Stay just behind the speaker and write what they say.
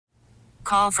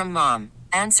Call from mom.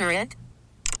 Answer it.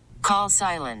 Call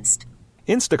silenced.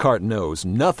 Instacart knows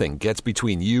nothing gets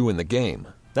between you and the game.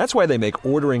 That's why they make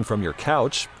ordering from your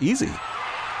couch easy.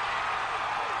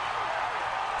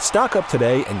 Stock up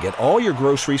today and get all your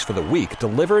groceries for the week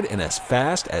delivered in as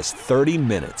fast as 30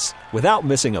 minutes without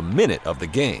missing a minute of the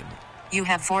game. You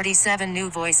have 47 new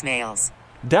voicemails.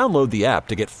 Download the app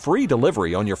to get free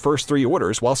delivery on your first 3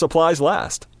 orders while supplies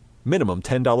last. Minimum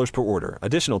 $10 per order.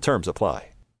 Additional terms apply.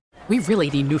 We really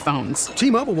need new phones.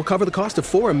 T-Mobile will cover the cost of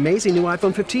 4 amazing new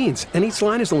iPhone 15s, and each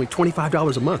line is only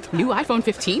 $25 a month. New iPhone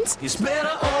 15s? It's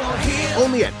better over here.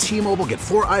 Only at T-Mobile, get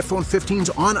 4 iPhone 15s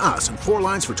on us and 4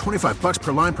 lines for $25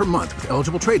 per line per month with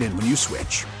eligible trade-in when you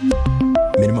switch.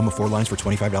 Minimum of 4 lines for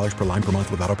 $25 per line per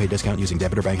month with autopay discount using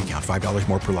debit or bank account. $5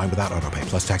 more per line without autopay,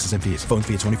 plus taxes and fees. Phone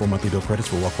fee at 24 monthly bill credits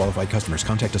for well-qualified customers.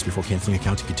 Contact us before canceling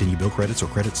account to continue bill credits or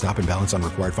credit stop and balance on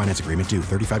required finance agreement due.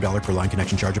 $35 per line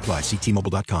connection charge applies. See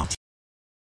T-Mobile.com.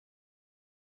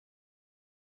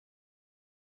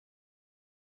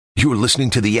 You're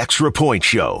listening to the Extra Point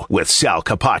Show with Sal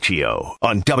Capaccio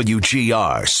on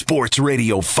WGR Sports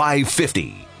Radio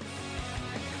 550.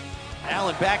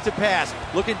 Allen back to pass,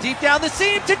 looking deep down the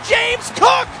seam to James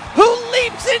Cook, who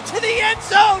leaps into the end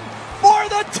zone for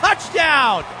the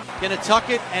touchdown. Gonna tuck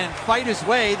it and fight his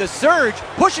way. The surge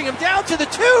pushing him down to the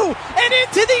 2 and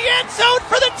into the end zone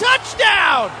for the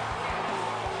touchdown.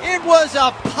 It was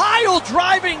a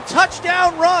pile-driving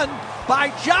touchdown run by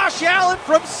Josh Allen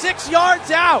from 6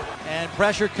 yards out. And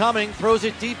pressure coming, throws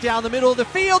it deep down the middle of the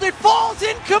field. It falls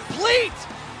incomplete.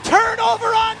 Turnover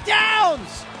on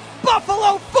downs.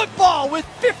 Buffalo football with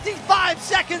 55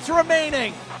 seconds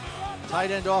remaining. Tight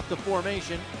end off the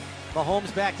formation.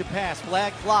 Mahomes back to pass.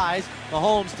 Flag flies.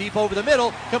 Mahomes deep over the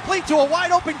middle. Complete to a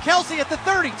wide open Kelsey at the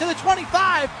 30 to the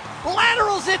 25.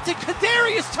 Laterals it to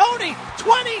Kadarius Toney.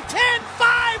 20, 10,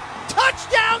 5.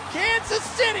 Touchdown Kansas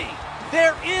City.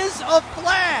 There is a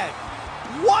flag.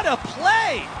 What a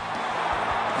play.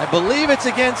 I believe it's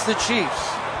against the Chiefs.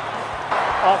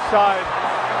 Offside,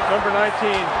 number 19,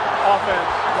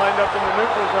 offense, lined up in the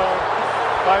neutral zone,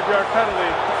 5-yard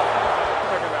penalty,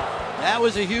 second down. That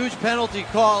was a huge penalty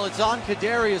call. It's on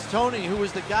Kadarius Toney, who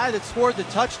was the guy that scored the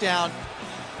touchdown.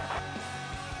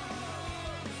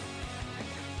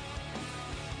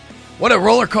 What a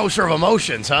roller coaster of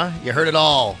emotions, huh? You heard it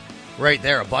all right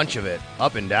there, a bunch of it,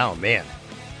 up and down, man.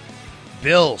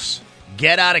 Bills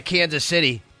get out of Kansas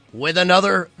City with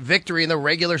another victory in the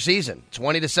regular season,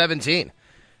 20-17.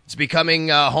 It's becoming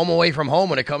home away from home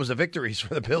when it comes to victories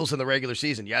for the Bills in the regular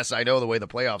season. Yes, I know the way the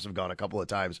playoffs have gone a couple of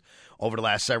times over the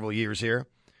last several years here.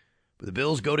 But the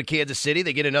Bills go to Kansas City.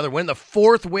 They get another win, the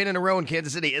 4th win in a row in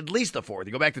Kansas City, at least the 4th.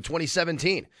 You go back to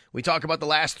 2017. We talk about the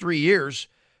last 3 years.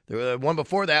 The one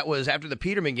before that was after the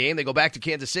Peterman game. They go back to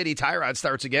Kansas City. Tyrod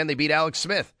starts again. They beat Alex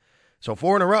Smith. So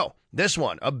 4 in a row. This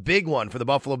one, a big one for the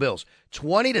Buffalo Bills.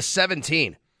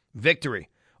 20-17 victory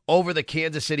over the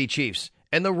Kansas City Chiefs.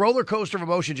 And the roller coaster of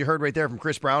emotions you heard right there from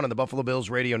Chris Brown on the Buffalo Bills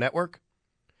radio network.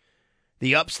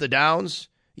 The ups, the downs.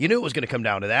 You knew it was going to come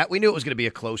down to that. We knew it was going to be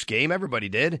a close game. Everybody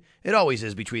did. It always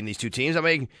is between these two teams. I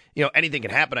mean, anything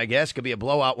can happen, I guess. It could be a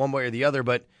blowout one way or the other,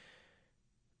 but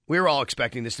we were all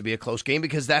expecting this to be a close game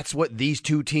because that's what these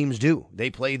two teams do. They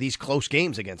play these close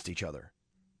games against each other.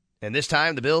 And this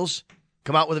time, the Bills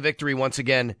come out with a victory once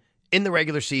again in the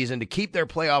regular season to keep their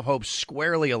playoff hopes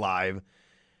squarely alive.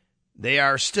 They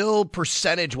are still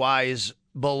percentage-wise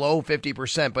below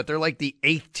 50%, but they're like the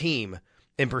 8th team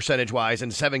in percentage-wise,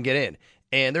 and 7 get in.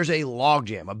 And there's a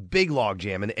logjam, a big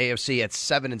logjam in the AFC at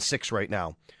 7-6 right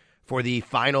now for the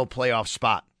final playoff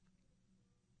spot.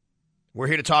 We're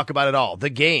here to talk about it all. The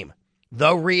game,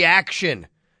 the reaction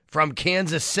from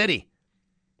Kansas City.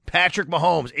 Patrick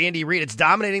Mahomes, Andy Reid, it's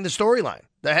dominating the storyline,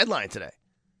 the headline today.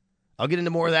 I'll get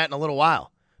into more of that in a little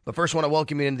while. But first, I want to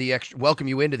welcome you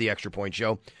into the Extra Point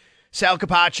Show. Sal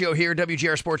Capaccio here,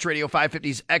 WGR Sports Radio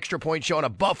 550's Extra Point Show on a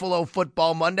Buffalo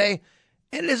Football Monday.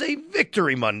 And it is a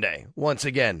Victory Monday, once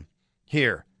again,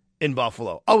 here in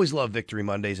Buffalo. Always love Victory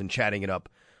Mondays and chatting it up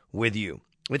with you.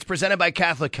 It's presented by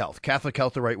Catholic Health. Catholic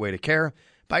Health, the right way to care.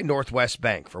 By Northwest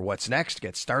Bank. For what's next,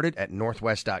 get started at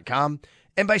northwest.com.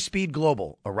 And by Speed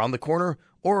Global. Around the corner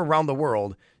or around the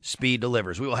world, Speed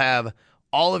delivers. We will have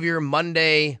all of your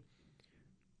Monday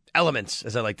elements,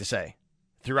 as I like to say,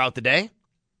 throughout the day.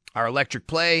 Our electric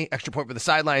play, extra point for the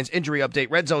sidelines, injury update,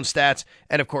 red zone stats,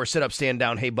 and, of course, sit up, stand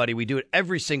down. Hey, buddy, we do it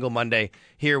every single Monday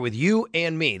here with you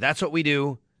and me. That's what we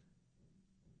do.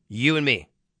 You and me.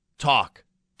 Talk.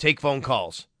 Take phone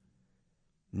calls.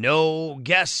 No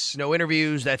guests, no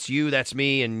interviews. That's you, that's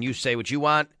me, and you say what you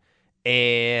want.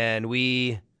 And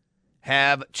we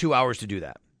have 2 hours to do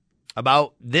that.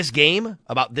 about this game,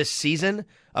 about this season,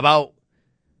 about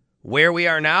where we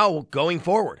are now going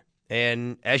forward.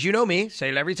 And as you know me, say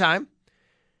it every time,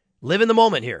 live in the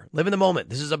moment here. Live in the moment.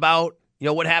 This is about,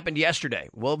 what happened yesterday.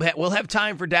 We'll have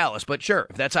time for Dallas, but sure,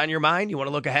 if that's on your mind, you want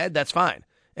to look ahead, that's fine.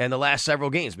 And the last several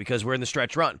games because we're in the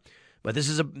stretch run. But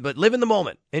but live in the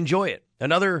moment. Enjoy it.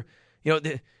 Another,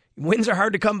 wins are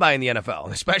hard to come by in the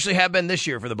NFL, especially have been this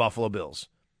year for the Buffalo Bills.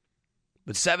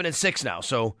 But 7-6 now,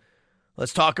 so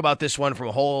let's talk about this one from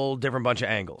a whole different bunch of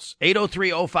angles.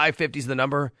 803-0550 is the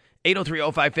number.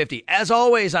 803-0550. As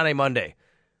always on a Monday,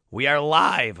 we are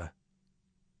live.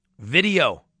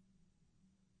 Video.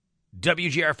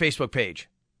 WGR Facebook page.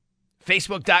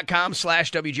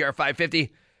 Facebook.com/WGR550.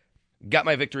 Got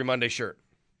my Victory Monday shirt.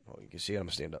 Oh, you can see it. I'm going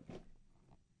to stand up.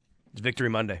 It's Victory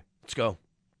Monday. Let's go.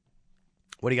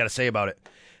 What do you got to say about it?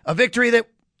 A victory that,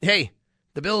 hey,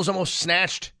 the Bills almost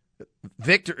snatched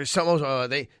victory.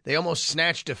 They almost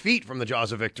snatched defeat from the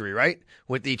jaws of victory, right?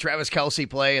 With the Travis Kelce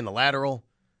play and the lateral.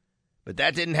 But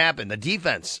that didn't happen. The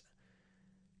defense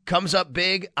comes up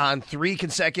big on 3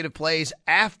 consecutive plays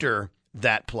after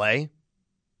that play.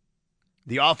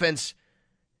 The offense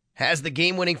has the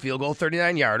game-winning field goal,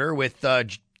 39-yarder, with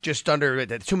just under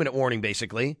the 2-minute warning,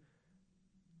 basically.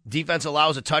 Defense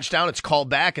allows a touchdown. It's called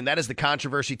back, and that is the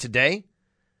controversy today.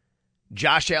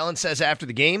 Josh Allen says after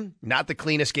the game, not the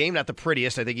cleanest game, not the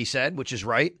prettiest, I think he said, which is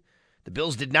right. The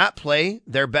Bills did not play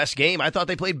their best game. I thought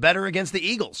they played better against the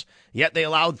Eagles, yet they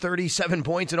allowed 37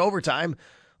 points in overtime,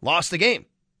 lost the game.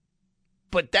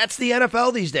 But that's the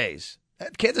NFL these days.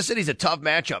 Kansas City's a tough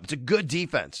matchup. It's a good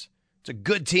defense. It's a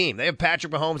good team. They have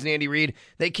Patrick Mahomes and Andy Reid.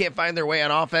 They can't find their way on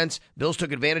offense. Bills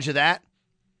took advantage of that.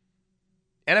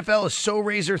 NFL is so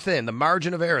razor thin. The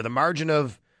margin of error, the margin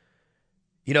of,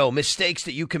 mistakes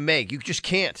that you can make. You just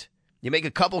can't. You make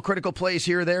a couple critical plays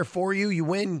here or there for you. You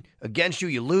win. Against you,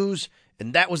 you lose.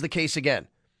 And that was the case again.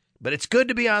 But it's good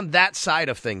to be on that side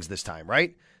of things this time,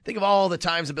 right? Think of all the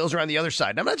times the Bills are on the other side.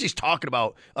 And I'm not just talking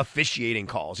about officiating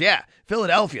calls. Yeah,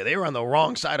 Philadelphia, they were on the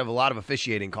wrong side of a lot of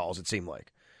officiating calls, it seemed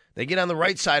like. They get on the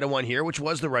right side of one here, which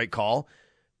was the right call.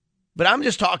 But I'm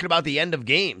just talking about the end of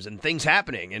games and things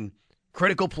happening and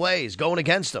critical plays going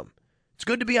against them. It's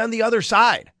good to be on the other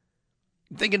side.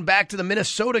 I'm thinking back to the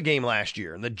Minnesota game last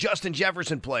year and the Justin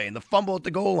Jefferson play and the fumble at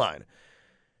the goal line.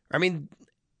 I mean,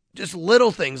 just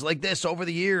little things like this over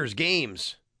the years,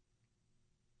 games.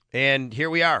 And here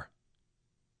we are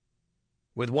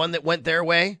with one that went their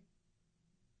way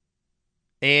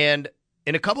and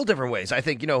in a couple different ways. I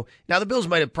think, now the Bills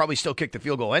might have probably still kicked the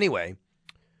field goal anyway,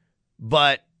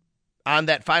 but on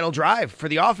that final drive for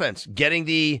the offense, getting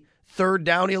the 3rd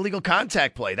down illegal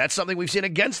contact play, that's something we've seen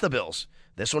against the Bills.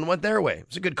 This one went their way. It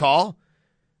was a good call.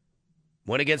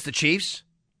 Went against the Chiefs,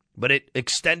 but it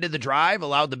extended the drive,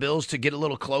 allowed the Bills to get a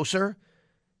little closer.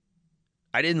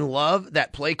 I didn't love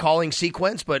that play calling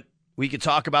sequence, but we could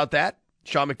talk about that.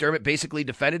 Sean McDermott basically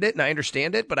defended it, and I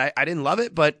understand it, but I didn't love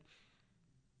it. But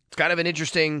it's kind of an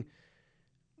interesting,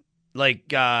 you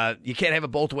can't have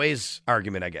it both ways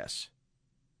argument, I guess.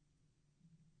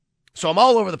 So I'm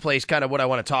all over the place, kind of what I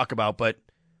want to talk about, but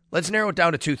let's narrow it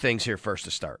down to 2 things here first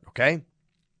to start, okay?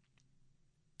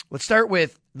 Let's start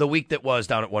with the week that was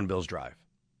down at One Bills Drive.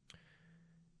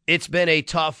 It's been a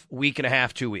tough week and a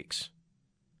half, 2 weeks.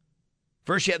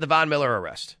 First, you had the Von Miller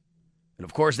arrest. And,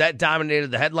 of course, that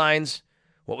dominated the headlines.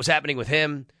 What was happening with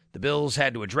him? The Bills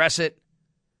had to address it.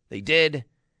 They did.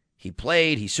 He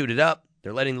played. He suited up.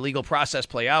 They're letting the legal process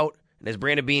play out. And as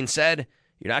Brandon Beane said,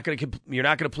 you're not going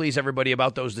to please everybody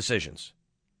about those decisions.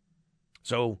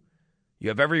 So you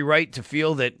have every right to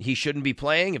feel that he shouldn't be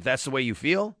playing if that's the way you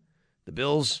feel. The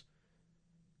Bills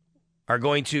are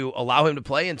going to allow him to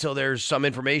play until there's some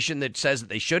information that says that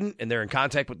they shouldn't, and they're in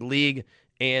contact with the league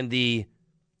and the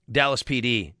Dallas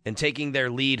PD and taking their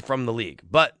lead from the league.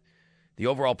 But the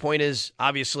overall point is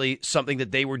obviously something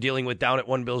that they were dealing with down at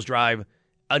One Bills Drive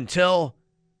until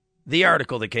the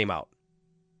article that came out.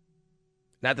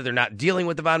 Not that they're not dealing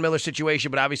with the Von Miller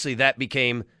situation, but obviously that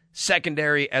became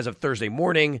secondary as of Thursday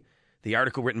morning. The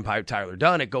article written by Tyler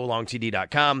Dunn at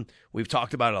GoLongTD.com. We've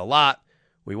talked about it a lot.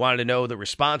 We wanted to know the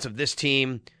response of this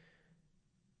team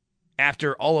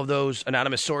after all of those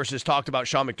anonymous sources talked about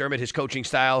Sean McDermott, his coaching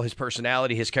style, his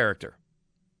personality, his character.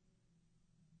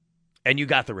 And you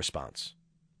got the response.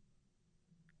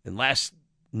 And last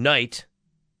night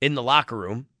in the locker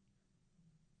room,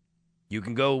 you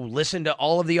can go listen to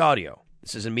all of the audio.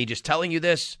 This isn't me just telling you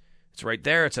this. It's right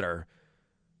there. It's at our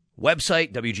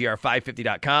website,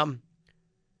 WGR550.com.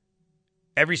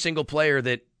 Every single player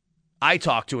that I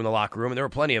talked to in the locker room, and there were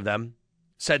plenty of them,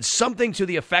 said something to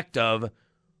the effect of,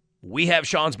 we have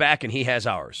Sean's back and he has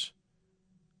ours.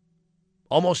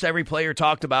 Almost every player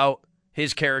talked about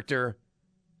his character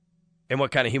and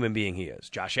what kind of human being he is.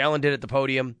 Josh Allen did at the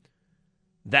podium.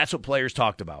 That's what players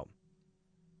talked about.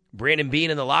 Brandon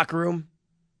Beane in the locker room,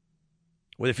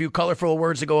 with a few colorful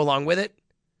words to go along with it,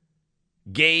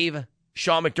 gave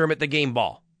Sean McDermott the game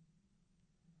ball.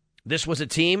 This was a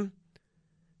team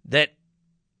that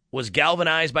was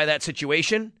galvanized by that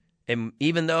situation, and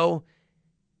even though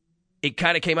it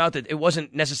kind of came out that it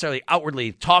wasn't necessarily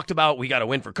outwardly talked about, we got to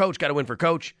win for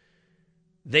coach,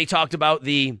 they talked about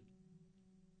the,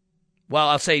 well,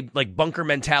 I'll say like bunker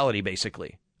mentality,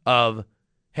 basically, of,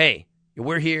 hey,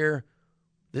 we're here,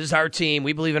 this is our team,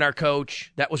 we believe in our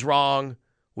coach, that was wrong,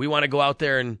 we want to go out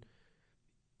there and,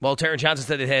 well, Taron Johnson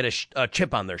said they had a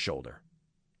chip on their shoulder.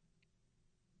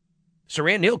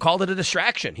 Saran Neal called it a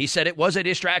distraction. He said it was a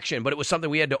distraction, but it was something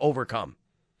we had to overcome.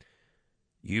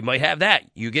 You might have that.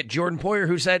 You get Jordan Poyer,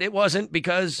 who said it wasn't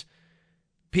because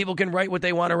people can write what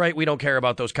they want to write. We don't care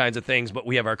about those kinds of things, but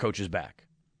we have our coaches back.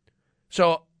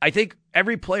 So I think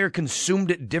every player consumed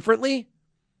it differently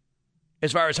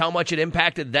as far as how much it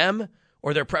impacted them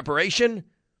or their preparation.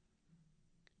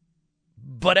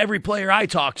 But every player I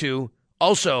talked to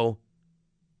also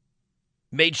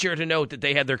made sure to note that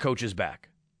they had their coaches back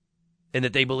and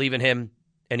that they believe in him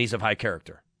and he's of high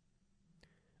character.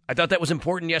 I thought that was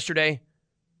important yesterday,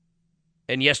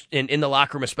 and yes, in the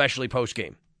locker room, especially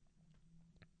post-game.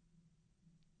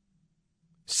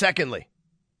 Secondly,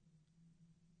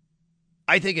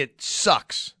 I think it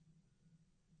sucks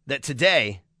that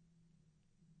today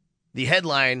the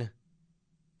headline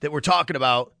that we're talking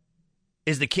about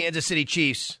is the Kansas City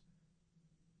Chiefs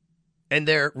and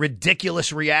their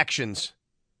ridiculous reactions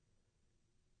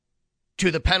to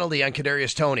the penalty on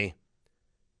Kadarius Toney.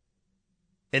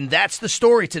 And that's the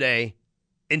story today,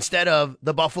 instead of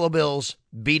the Buffalo Bills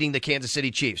beating the Kansas City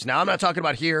Chiefs. Now, I'm not talking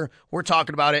about here. We're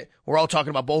talking about it. We're all talking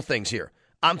about both things here.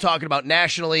 I'm talking about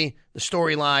nationally, the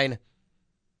storyline,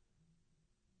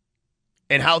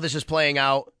 and how this is playing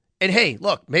out. And hey,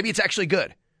 look, maybe it's actually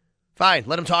good. Fine,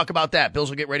 let them talk about that. Bills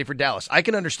will get ready for Dallas. I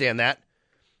can understand that.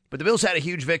 But the Bills had a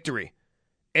huge victory.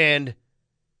 And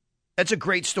that's a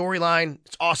great storyline.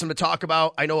 It's awesome to talk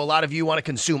about. I know a lot of you want to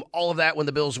consume all of that when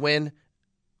the Bills win.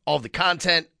 All of the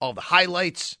content, all of the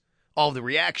highlights, all of the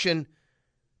reaction.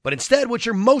 But instead, what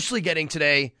you're mostly getting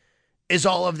today is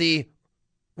all of the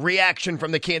reaction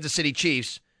from the Kansas City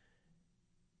Chiefs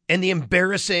and the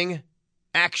embarrassing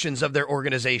actions of their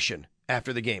organization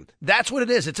after the game. That's what it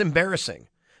is. It's embarrassing.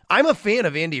 I'm a fan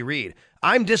of Andy Reid.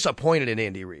 I'm disappointed in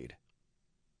Andy Reid.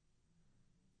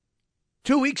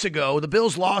 2 weeks ago, the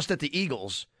Bills lost at the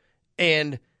Eagles,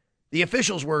 and the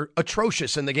officials were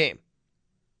atrocious in the game.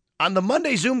 On the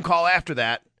Monday Zoom call after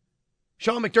that,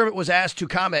 Sean McDermott was asked to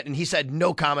comment, and he said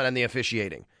no comment on the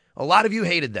officiating. A lot of you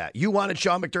hated that. You wanted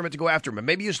Sean McDermott to go after him, and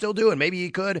maybe you still do, and maybe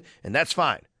you could, and that's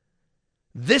fine.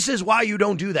 This is why you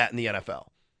don't do that in the NFL.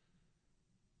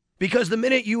 Because the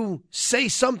minute you say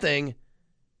something,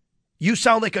 you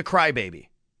sound like a crybaby.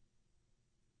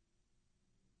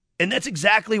 And that's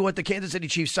exactly what the Kansas City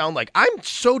Chiefs sound like. I'm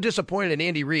so disappointed in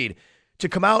Andy Reid to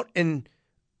come out and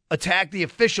attack the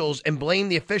officials and blame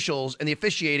the officials and the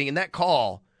officiating in that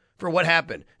call for what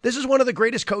happened. This is one of the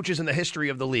greatest coaches in the history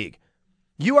of the league.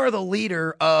 You are the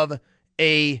leader of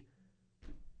a,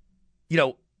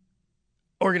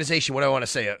 organization, what do I want to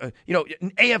say? An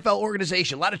AFL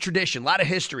organization, a lot of tradition, a lot of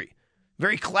history,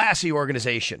 very classy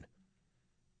organization.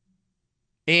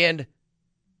 And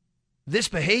this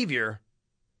behavior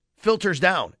filters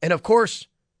down. And of course,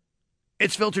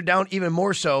 it's filtered down even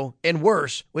more so and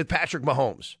worse with Patrick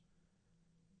Mahomes.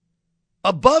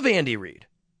 Above Andy Reid.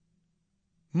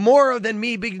 More than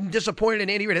me being disappointed in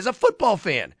Andy Reid. As a football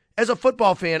fan,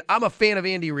 I'm a fan of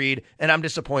Andy Reid, and I'm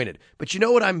disappointed. But you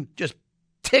know what I'm just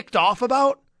ticked off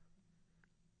about?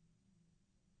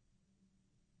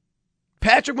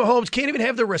 Patrick Mahomes can't even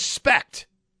have the respect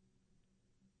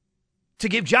to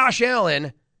give Josh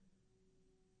Allen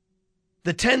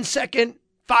the 10-second,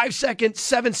 5-second,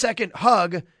 7-second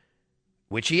hug,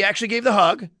 which he actually gave the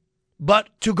hug, but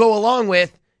to go along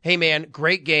with, hey man,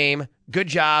 great game, good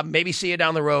job, maybe see you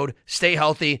down the road, stay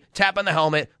healthy, tap on the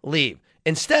helmet, leave.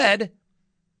 Instead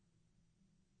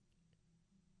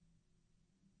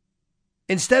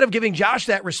of giving Josh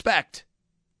that respect,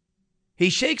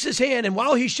 he shakes his hand, and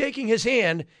while he's shaking his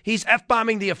hand, he's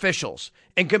F-bombing the officials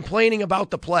and complaining about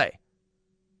the play.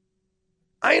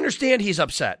 I understand he's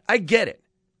upset. I get it.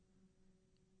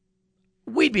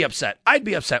 We'd be upset. I'd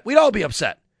be upset. We'd all be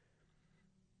upset.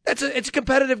 It's a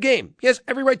competitive game. He has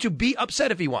every right to be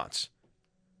upset if he wants.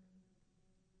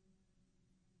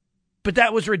 But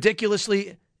that was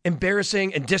ridiculously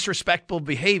embarrassing and disrespectful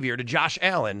behavior to Josh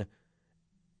Allen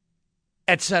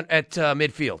at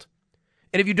midfield.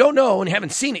 And if you don't know and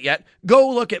haven't seen it yet, go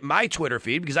look at my Twitter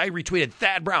feed because I retweeted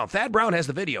Thad Brown. Thad Brown has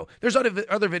the video. There's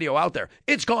other video out there.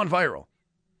 It's gone viral.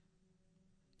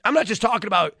 I'm not just talking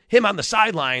about him on the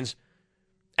sidelines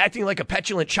acting like a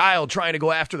petulant child trying to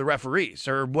go after the referees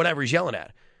or whatever he's yelling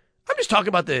at. I'm just talking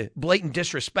about the blatant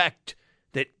disrespect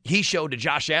that he showed to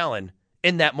Josh Allen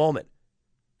in that moment.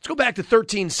 Let's go back to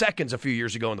 13 seconds a few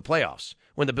years ago in the playoffs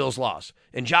when the Bills lost.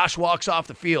 And Josh walks off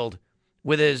the field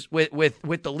with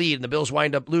the lead, and the Bills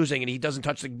wind up losing, and he doesn't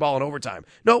touch the ball in overtime.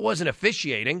 No, it wasn't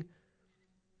officiating.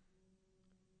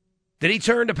 Did he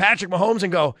turn to Patrick Mahomes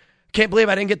and go, can't believe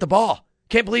I didn't get the ball.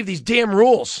 Can't believe these damn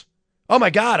rules. Oh,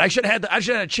 my God, I should have had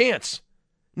a chance.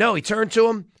 No, he turned to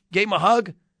him, gave him a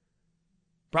hug,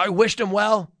 probably wished him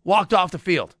well, walked off the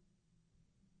field.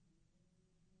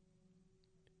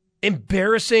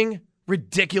 Embarrassing,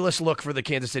 ridiculous look for the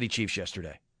Kansas City Chiefs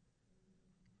yesterday.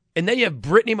 And then you have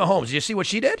Brittany Mahomes. Did you see what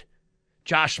she did?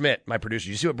 Josh Schmidt, my producer.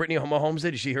 Did you see what Brittany Mahomes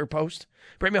did? Did you see her post?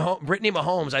 Brittany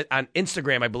Mahomes on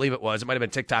Instagram, I believe it was. It might have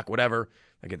been TikTok, whatever.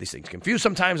 I get these things confused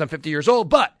sometimes. I'm 50 years old,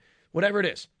 but whatever it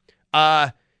is.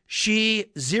 She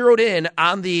zeroed in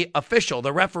on the official,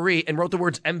 the referee, and wrote the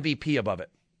words MVP above it.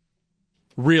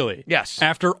 Really? Yes.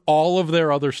 After all of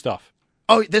their other stuff.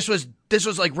 Oh, this was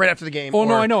like right after the game. Oh,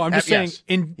 no, I know. I'm just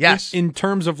saying yes. in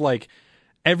terms of like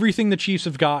everything the Chiefs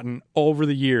have gotten over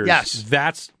the years. Yes.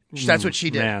 That's what she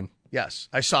did. Man. Yes.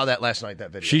 I saw that last night,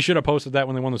 that video. She should have posted that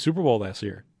when they won the Super Bowl last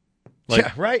year.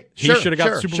 Yeah, right. He should have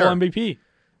got the Super Bowl MVP.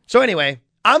 So anyway,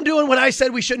 I'm doing what I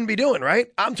said we shouldn't be doing,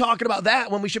 right? I'm talking about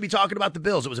that when we should be talking about the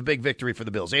Bills. It was a big victory for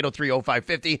the Bills,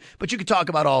 803-0550. But you could talk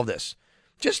about all of this.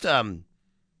 Just an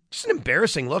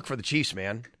embarrassing look for the Chiefs,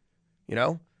 man. You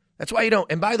know? That's why you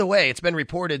don't. And by the way, it's been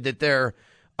reported that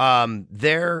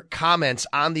their comments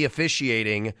on the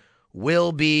officiating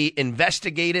will be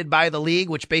investigated by the league,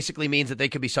 which basically means that they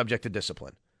could be subject to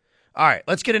discipline. All right,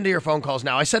 let's get into your phone calls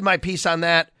now. I said my piece on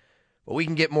that, but we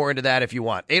can get more into that if you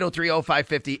want.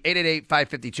 803-0550,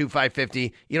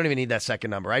 888-552-550. You don't even need that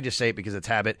second number. I just say it because it's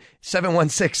habit.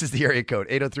 716 is the area code,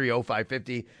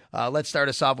 803-0550. Let's start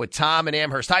us off with Tom in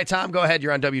Amherst. Hi, Tom. Go ahead.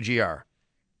 You're on WGR.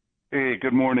 Hey,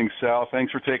 good morning, Sal.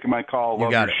 Thanks for taking my call.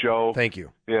 Love your show. Thank you.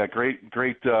 Yeah, great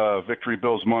Victory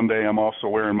Bills Monday. I'm also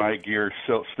wearing my gear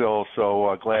still,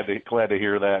 so glad to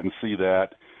hear that and see that.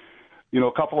 You know,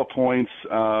 a couple of points.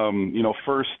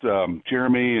 First,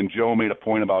 Jeremy and Joe made a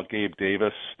point about Gabe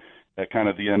Davis at kind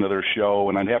of the end of their show,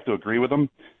 and I'd have to agree with them.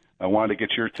 I wanted to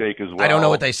get your take as well. I don't know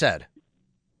what they said.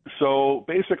 So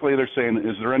basically they're saying,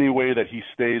 is there any way that he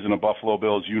stays in a Buffalo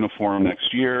Bills uniform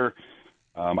next year?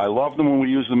 I loved them when we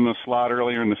used them in the slot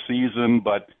earlier in the season,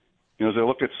 but as I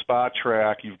look at Spot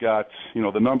Track, you've got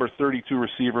the number 32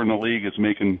 receiver in the league is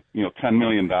making $10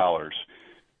 million.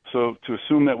 So to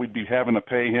assume that we'd be having to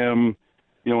pay him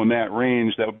in that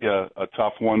range, that would be a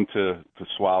tough one to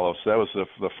swallow. So that was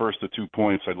the first of 2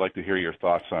 points. I'd like to hear your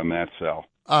thoughts on that, Sal.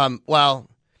 Well,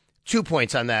 2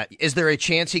 points on that. Is there a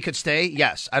chance he could stay?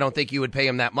 Yes. I don't think you would pay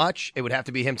him that much. It would have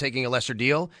to be him taking a lesser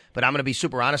deal. But I'm going to be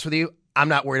super honest with you. I'm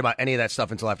not worried about any of that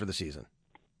stuff until after the season.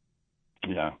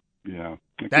 Yeah.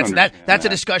 That's a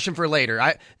discussion for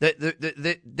later.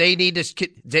 They need to.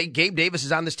 Gabe Davis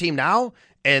is on this team now,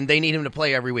 and they need him to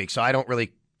play every week. So I don't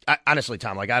really, honestly,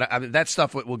 Tom, that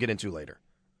stuff we'll get into later.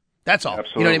 That's all.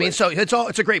 Absolutely. You know what I mean? So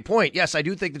it's a great point. Yes, I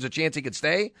do think there's a chance he could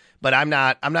stay, but I'm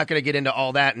not going to get into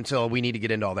all that until we need to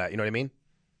get into all that. You know what I mean?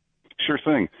 Sure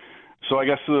thing. So I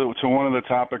guess to one of the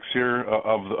topics here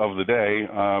of the day,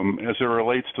 as it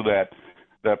relates to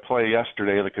that play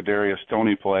yesterday, the Kadarius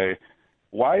Toney play,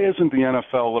 why isn't the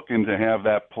NFL looking to have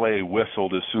that play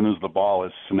whistled as soon as the ball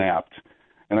is snapped?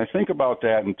 And I think about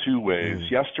that in two ways.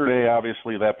 Yesterday,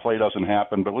 obviously, that play doesn't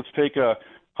happen, but let's take a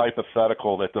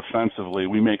hypothetical that defensively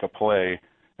we make a play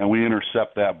and we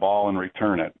intercept that ball and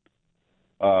return it.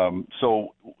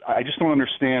 So I just don't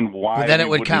understand why. Well, then it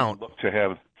would count. Look to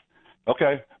have.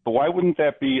 Okay, but why wouldn't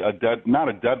that be not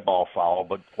a dead ball foul,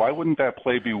 but why wouldn't that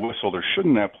play be whistled, or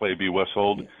shouldn't that play be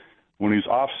whistled when he's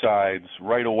offsides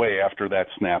right away after that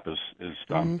snap is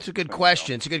done? It's a good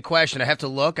question. It's a good question. I have to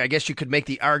look. I guess you could make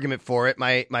the argument for it.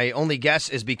 My only guess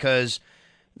is because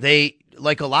they,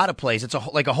 like a lot of plays, it's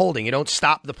like a holding. You don't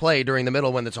stop the play during the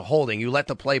middle when it's a holding. You let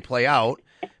the play out,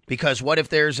 because what if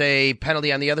there's a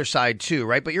penalty on the other side too,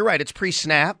 right? But you're right. It's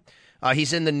pre-snap.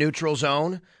 He's in the neutral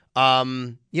zone.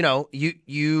 The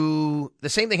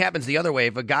same thing happens the other way.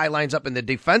 If a guy lines up in the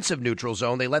defensive neutral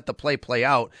zone, they let the play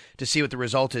out to see what the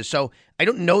result is. So I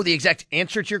don't know the exact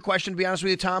answer to your question, to be honest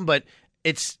with you, Tom, but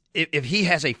it's if he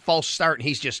has a false start and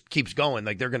he just keeps going,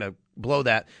 like they're going to blow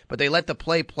that. But they let the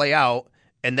play out,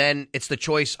 And then it's the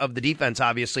choice of the defense,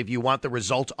 obviously, if you want the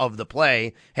result of the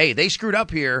play. Hey, they screwed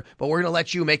up here, but we're going to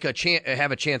let you make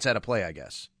have a chance at a play, I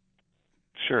guess.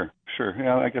 Sure.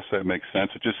 Yeah, I guess that makes sense.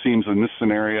 It just seems in this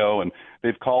scenario, and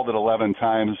they've called it 11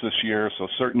 times this year, so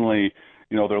certainly,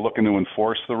 they're looking to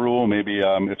enforce the rule. Maybe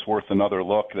it's worth another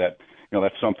look that,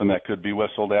 that's something that could be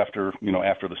whistled after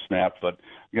the snap. But,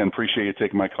 again, appreciate you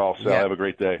taking my call, Sal. Yeah. Have a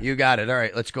great day. You got it. All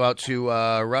right, let's go out to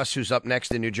Russ, who's up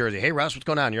next in New Jersey. Hey, Russ, what's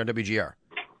going on? You're on WGR.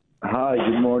 Hi,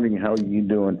 good morning. How are you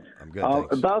doing? I'm good,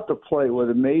 thanks. About the play, what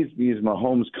amazed me is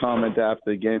Mahomes' comment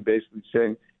after the game basically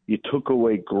saying you took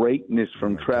away greatness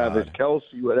from Travis Kelce,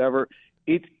 whatever.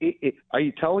 Are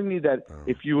you telling me that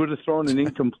if you would have thrown an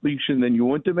incompletion, then you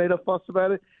wouldn't have made a fuss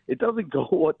about it? It doesn't go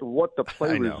what the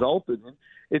play resulted in.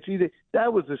 It's either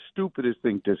that was the stupidest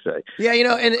thing to say. Yeah,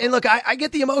 and look, I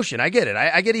get the emotion. I get it.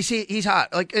 I get he's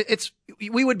hot. Like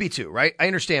we would be too, right? I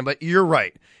understand, but you're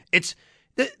right. It's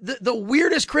the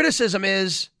weirdest criticism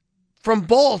is from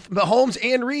both Mahomes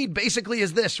and Reed basically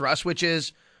is this, Russ, which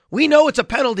is we know it's a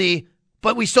penalty,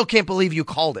 but we still can't believe you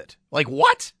called it. Like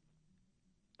what?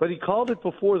 But he called it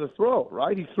before the throw,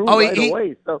 right? He threw it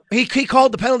away. So he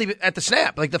called the penalty at the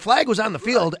snap. Like the flag was on the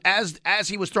field as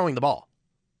he was throwing the ball.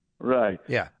 Right.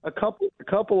 Yeah. A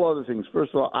couple other things.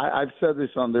 First of all, I've said this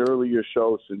on the earlier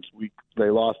show since they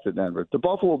lost to Denver. The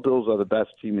Buffalo Bills are the best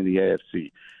team in the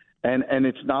AFC. And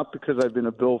it's not because I've been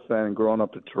a Bill fan and grown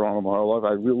up in Toronto my whole life.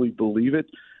 I really believe it.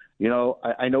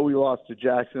 I know we lost to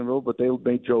Jacksonville, but they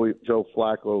made Joe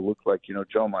Flacco look like,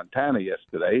 Joe Montana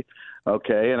yesterday.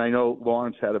 Okay, and I know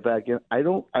Lawrence had a bad game. I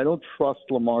don't trust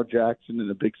Lamar Jackson in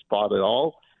a big spot at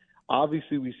all.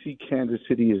 Obviously, we see Kansas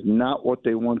City is not what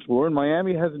they once were, and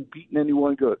Miami hasn't beaten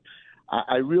anyone good.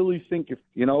 I really think if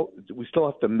we still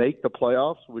have to make the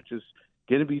playoffs, which is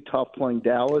going to be tough playing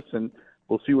Dallas, and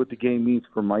we'll see what the game means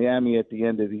for Miami at the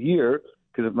end of the year.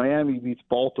 Because if Miami beats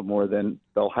Baltimore, then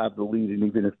they'll have the lead, and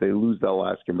even if they lose that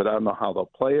last game. But I don't know how they'll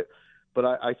play it. But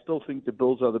I still think the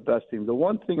Bills are the best team. The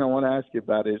one thing I want to ask you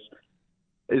about is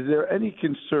there any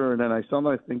concern, and I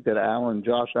sometimes think that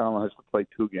Josh Allen has to play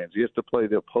two games. He has to play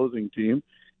the opposing team,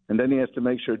 and then he has to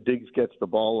make sure Diggs gets the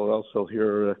ball, or else he'll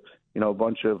hear a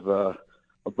bunch of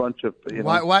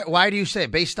Why do you say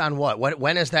it? Based on what?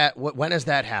 When has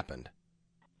that happened?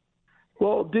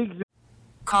 Well, Diggs.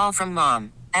 Call from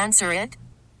mom. Answer it.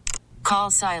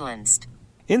 Call silenced.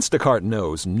 Instacart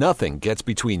knows nothing gets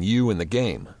between you and the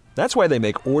game. That's why they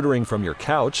make ordering from your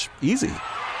couch easy.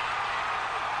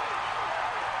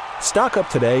 Stock up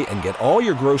today and get all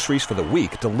your groceries for the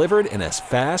week delivered in as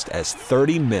fast as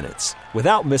 30 minutes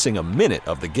without missing a minute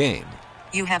of the game.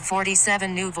 You have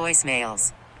 47 new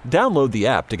voicemails. Download the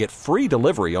app to get free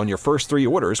delivery on your first 3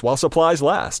 orders while supplies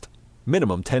last.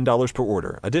 Minimum $10 per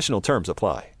order. Additional terms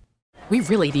apply. We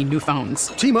really need new phones.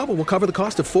 T-Mobile will cover the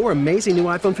cost of 4 amazing new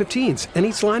iPhone 15s, and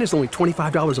each line is only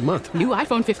 $25 a month. New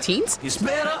iPhone 15s? It's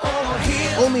better over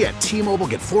here. Only at T-Mobile,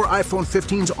 get 4 iPhone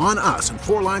 15s on us and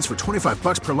 4 lines for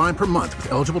 $25 per line per month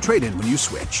with eligible trade-in when you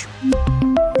switch.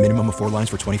 Minimum of 4 lines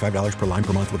for $25 per line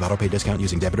per month with autopay discount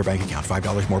using debit or bank account.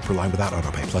 $5 more per line without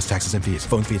autopay, plus taxes and fees.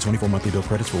 Phone fee at 24 monthly bill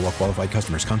credits for well-qualified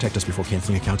customers. Contact us before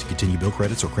canceling account to continue bill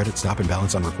credits or credit stop and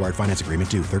balance on required finance agreement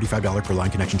due. $35 per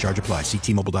line connection charge applies. See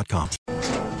T-Mobile.com.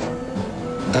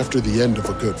 After the end of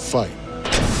a good fight,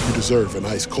 you deserve an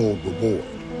ice-cold reward.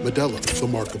 Modelo is the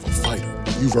mark of a fighter.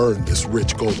 You've earned this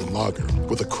rich golden lager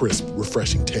with a crisp,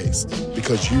 refreshing taste.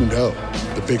 Because you know,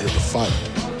 the bigger the fight,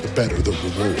 the better the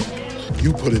reward.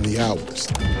 You put in the hours,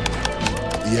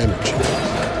 the energy,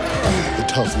 the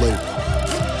tough labor.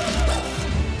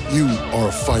 You are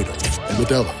a fighter, and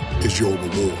Modelo is your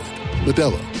reward.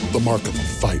 Modelo, the mark of a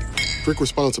fighter. Drink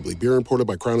responsibly. Beer imported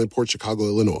by Crown Imports, Chicago,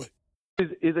 Illinois.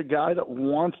 Is a guy that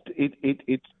wants to,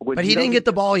 it but he didn't get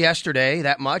the ball yesterday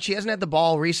that much. He hasn't had the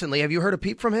ball recently. Have you heard a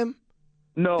peep from him?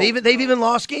 No. They've even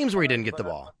lost games where he didn't get the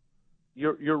ball.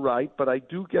 You're right, but I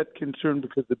do get concerned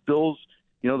because the Bills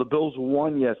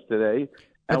won yesterday.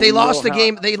 But they lost the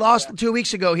game. They lost 2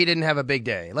 weeks ago. He didn't have a big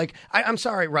day. Like I'm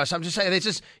sorry, Russ. I'm just saying. It's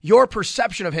just your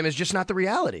perception of him is just not the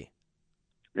reality.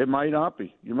 It might not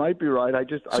be. You might be right.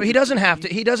 He doesn't have to.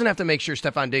 He doesn't have to make sure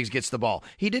Stephon Diggs gets the ball.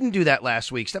 He didn't do that last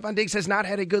week. Stephon Diggs has not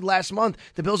had a good last month.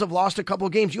 The Bills have lost a couple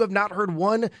of games. You have not heard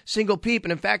one single peep.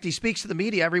 And in fact, he speaks to the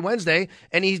media every Wednesday,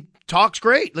 and he talks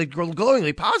great, like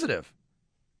glowingly positive.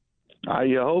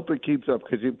 I hope it keeps up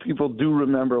because people do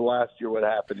remember last year what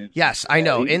happened. Yes, I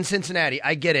know. In Cincinnati,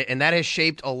 I get it. And that has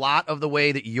shaped a lot of the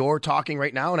way that you're talking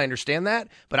right now, and I understand that.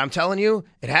 But I'm telling you,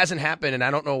 it hasn't happened, and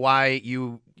I don't know why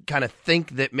you kind of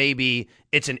think that maybe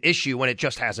it's an issue when it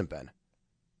just hasn't been.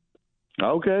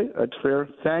 Okay, that's fair.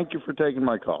 Thank you for taking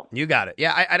my call. You got it.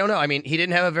 Yeah, I don't know. I mean,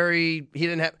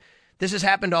 This has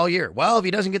happened all year. Well, if he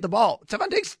doesn't get the ball,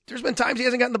 Stefon Diggs, there's been times he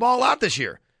hasn't gotten the ball a lot this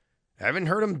year. I haven't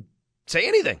heard him say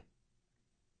anything.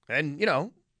 And,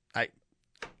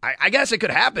 I guess it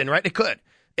could happen, right? It could.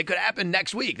 It could happen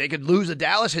next week. They could lose to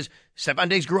Dallas. Stefon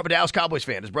Diggs grew up a Dallas Cowboys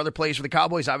fan. His brother plays for the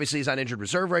Cowboys. Obviously, he's on injured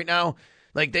reserve right now.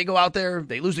 Like, they go out there,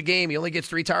 they lose the game, he only gets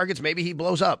 3 targets, maybe he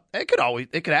blows up. It could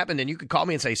happen. Then you could call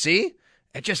me and say, see?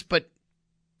 But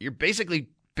you're basically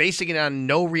basing it on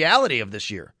no reality of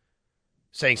this year,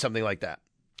 saying something like that.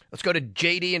 Let's go to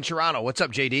JD in Toronto. What's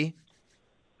up, JD?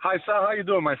 Hi, Sal. How you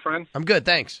doing, my friend? I'm good,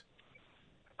 thanks.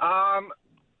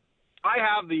 I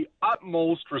have the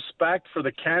utmost respect for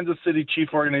the Kansas City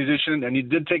Chiefs organization, and you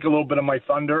did take a little bit of my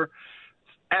thunder.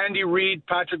 Andy Reid,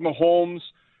 Patrick Mahomes.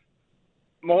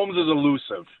 Mahomes is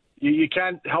elusive. You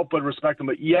can't help but respect him.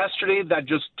 But yesterday, that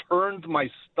just turned my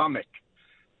stomach.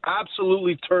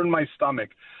 Absolutely turned my stomach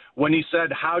when he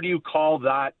said, how do you call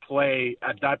that play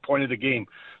at that point of the game?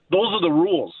 Those are the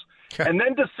rules. And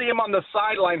then to see him on the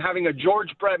sideline having a George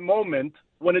Brett moment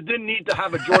when it didn't need to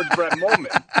have a George Brett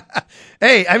moment.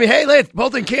 Hey, Lance,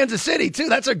 both in Kansas City, too.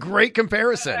 That's a great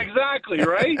comparison. Exactly,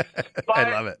 right? But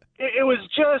I love it. It was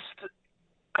just,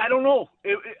 I don't know.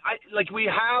 We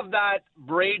have that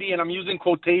Brady, and I'm using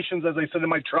quotations, as I said in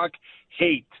my truck,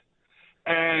 hate.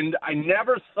 And I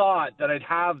never thought that I'd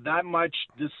have that much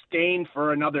disdain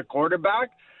for another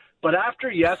quarterback. But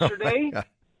after yesterday,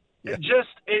 it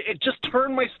just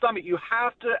turned my stomach. You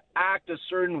have to act a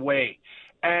certain way.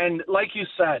 And like you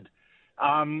said,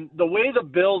 the way the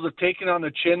Bills have taken on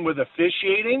the chin with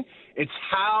officiating, it's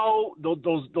how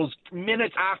those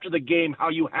minutes after the game, how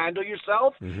you handle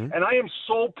yourself. Mm-hmm. And I am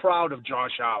so proud of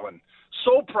Josh Allen.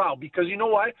 So proud, because you know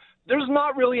what? There's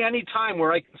not really any time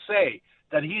where I can say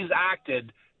that he's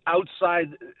acted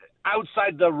outside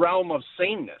the realm of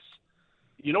saneness.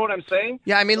 You know what I'm saying?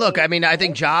 Yeah, I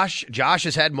think Josh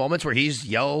has had moments where he's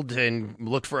yelled and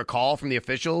looked for a call from the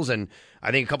officials, and I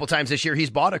think a couple times this year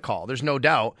he's bought a call. There's no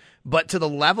doubt. But to the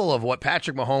level of what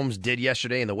Patrick Mahomes did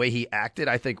yesterday and the way he acted,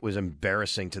 I think was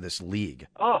embarrassing to this league.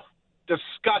 Oh,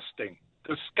 disgusting.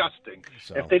 Disgusting.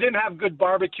 So. If they didn't have good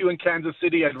barbecue in Kansas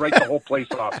City, I'd write the whole place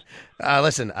off.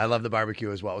 Listen, I love the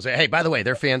barbecue as well. Hey, by the way,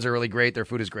 their fans are really great. Their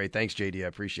food is great. Thanks, JD. I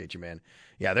appreciate you, man.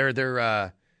 Yeah, they're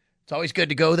it's always good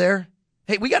to go there.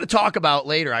 Hey, we got to talk about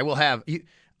later.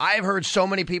 I've heard so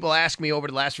many people ask me over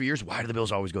the last few years, why do the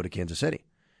Bills always go to Kansas City?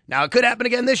 Now, it could happen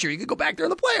again this year. You could go back there in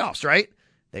the playoffs, right?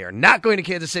 They are not going to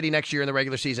Kansas City next year in the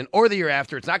regular season or the year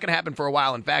after. It's not going to happen for a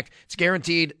while. In fact, it's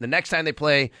guaranteed the next time they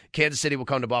play, Kansas City will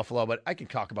come to Buffalo, but I can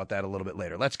talk about that a little bit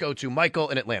later. Let's go to Michael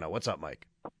in Atlanta. What's up, Mike?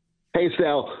 Hey,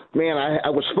 Sal. Man, I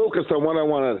was focused on what I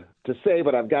wanted to say,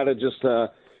 but I've got to just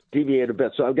deviate a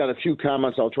bit. So I've got a few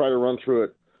comments. I'll try to run through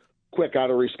it quick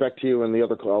out of respect to you and the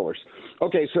other callers.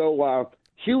 Okay, so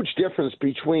huge difference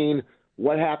between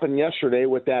what happened yesterday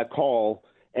with that call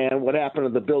and what happened to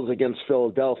the Bills against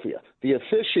Philadelphia. The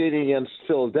officiating against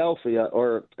Philadelphia,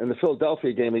 or in the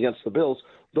Philadelphia game against the Bills,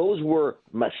 those were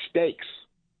mistakes,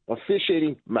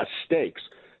 officiating mistakes.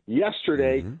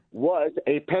 Yesterday was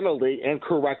a penalty and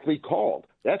correctly called.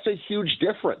 That's a huge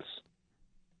difference.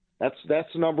 That's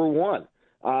number one.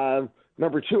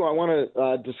 Number two, I want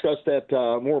to discuss that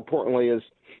more importantly is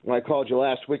when I called you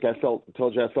last week, I told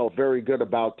you I felt very good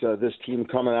about this team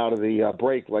coming out of the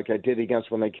break like I did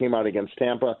when they came out against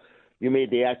Tampa. You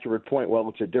made the accurate point. Well,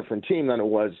 it's a different team than it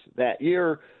was that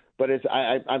year, but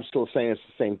I'm still saying it's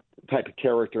the same type of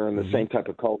character and the same type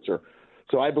of culture.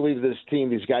 So I believe this team,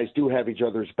 these guys do have each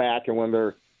other's back, and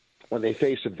when they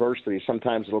face adversity,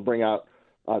 sometimes it'll bring out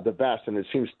the best, and it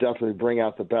seems to definitely bring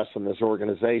out the best in this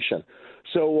organization.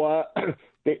 So,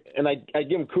 and I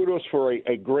give them kudos for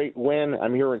a great win.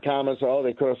 I'm hearing comments,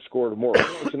 they could have scored more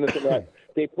points and this and that.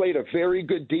 They played a very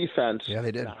good defense. Yeah,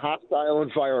 they did. In a hostile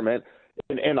environment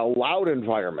and a loud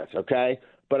environment, okay?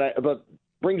 But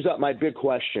brings up my big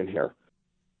question here.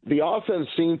 The offense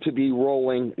seemed to be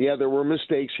rolling. Yeah, there were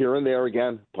mistakes here and there,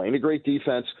 again, playing a great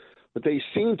defense. But they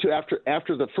seem to,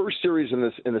 after the first series in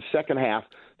the second half,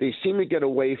 they seem to get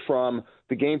away from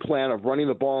the game plan of running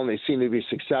the ball, and they seem to be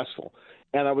successful.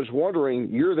 And I was wondering,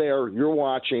 you're there, you're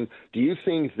watching. Do you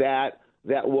think that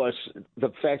was the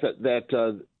fact that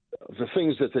the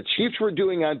things that the Chiefs were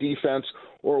doing on defense,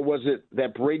 or was it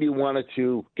that Brady wanted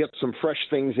to get some fresh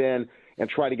things in and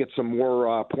try to get some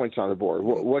more points on the board?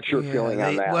 What's your feeling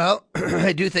on that? Well,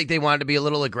 I do think they wanted to be a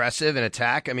little aggressive and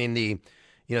attack. I mean,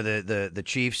 the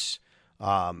Chiefs,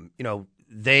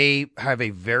 they have a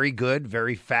very good,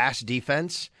 very fast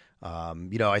defense.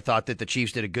 I thought that the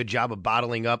Chiefs did a good job of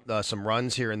bottling up some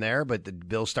runs here and there, but the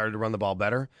Bills started to run the ball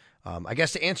better. I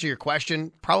guess to answer your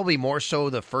question, probably more so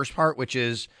the first part, which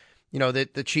is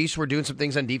that the Chiefs were doing some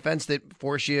things on defense that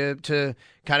force you to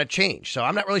kind of change. So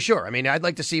I'm not really sure. I mean, I'd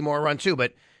like to see more run too,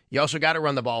 but you also got to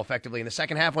run the ball effectively. In the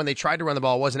second half, when they tried to run the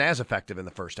ball, it wasn't as effective in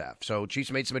the first half. So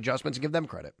Chiefs made some adjustments and give them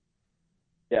credit.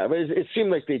 Yeah, but it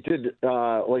seemed like they did,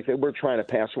 like they were trying to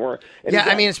pass more. And yeah,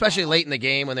 I mean, especially late in the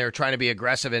game when they were trying to be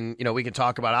aggressive, and we can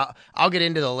talk about. I'll get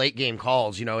into the late game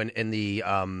calls, in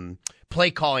the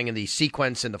play calling and the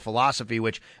sequence and the philosophy,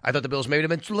 which I thought the Bills maybe have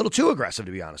been a little too aggressive,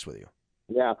 to be honest with you.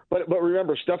 Yeah, but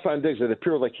remember, Stephon Diggs, it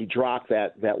appeared like he dropped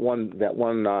that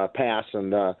one pass,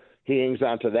 and he hangs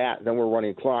on to that. Then we're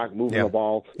running clock, moving the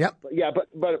ball. Yep.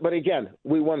 But again,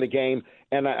 we won the game,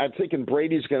 and I'm thinking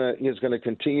Brady's gonna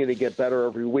continue to get better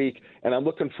every week, and I'm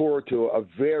looking forward to a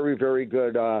very, very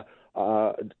good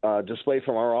display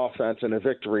from our offense and a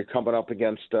victory coming up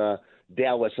against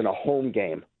Dallas in a home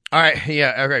game. All right,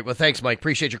 yeah, all right. Well, thanks, Mike.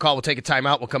 Appreciate your call. We'll take a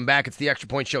timeout. We'll come back. It's the Extra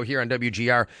Point Show here on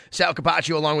WGR. Sal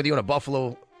Capaccio along with you on a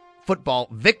Buffalo football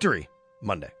victory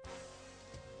Monday.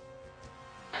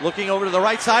 Looking over to the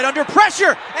right side under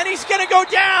pressure, and he's going to go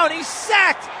down. He's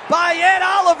sacked by Ed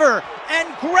Oliver and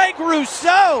Greg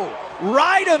Rousseau.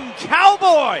 Ride him,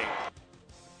 Cowboy.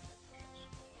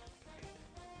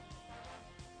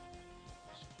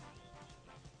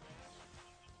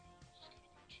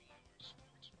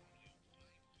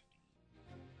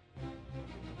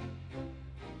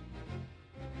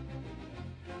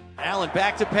 Allen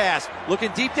back to pass,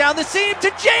 looking deep down the seam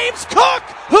to James Cook,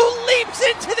 who leaps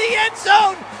into the end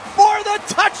zone for the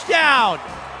touchdown.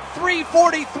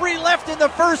 3:43 left in the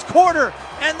first quarter,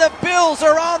 and the Bills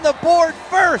are on the board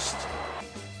first.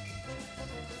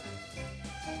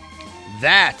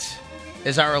 That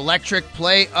is our electric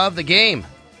play of the game.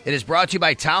 It is brought to you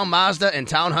by Town Mazda and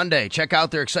Town Hyundai. Check out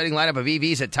their exciting lineup of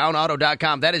EVs at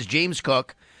townauto.com. That is James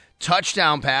Cook.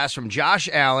 Touchdown pass from Josh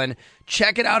Allen.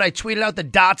 Check it out. I tweeted out the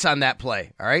dots on that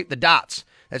play. All right, the dots.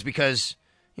 That's because,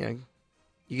 you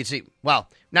can see, well,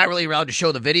 not really allowed to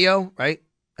show the video, right?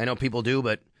 I know people do,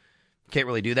 but can't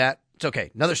really do that. It's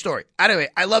okay. Another story. Anyway,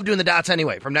 I love doing the dots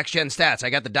anyway from Next Gen Stats. I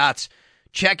got the dots.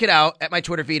 Check it out at my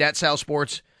Twitter feed at Sal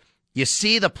Sports. You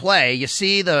see the play. You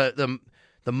see the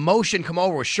motion come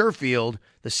over with Sherfield.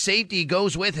 The safety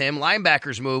goes with him.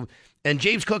 Linebackers move. And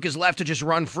James Cook is left to just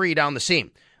run free down the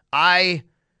seam. I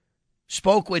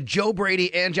spoke with Joe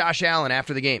Brady and Josh Allen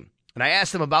after the game, and I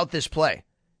asked them about this play.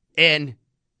 And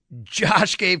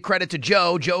Josh gave credit to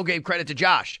Joe. Joe gave credit to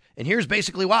Josh. And here's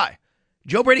basically why.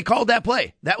 Joe Brady called that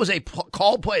play. That was a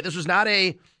called play. This was not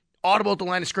a audible at the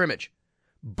line of scrimmage.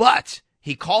 But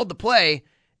he called the play,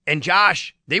 and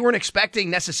Josh, they weren't expecting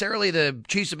necessarily the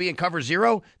Chiefs to be in cover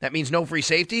zero. That means no free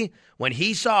safety. When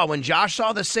Josh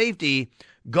saw the safety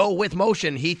go with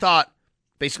motion, he thought,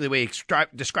 basically the way he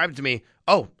described it to me,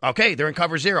 oh, okay, they're in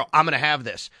cover zero. I'm going to have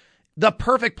this. The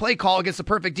perfect play call against the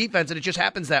perfect defense, and it just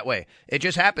happens that way. It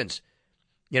just happens.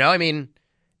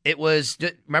 It was,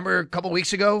 remember a couple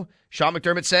weeks ago, Sean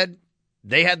McDermott said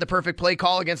they had the perfect play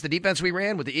call against the defense we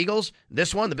ran with the Eagles.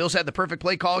 This one, the Bills had the perfect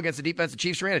play call against the defense the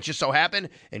Chiefs ran. It just so happened,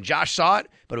 and Josh saw it,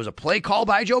 but it was a play call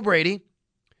by Joe Brady.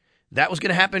 That was going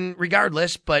to happen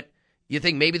regardless, but you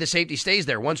think maybe the safety stays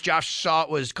there. Once Josh saw it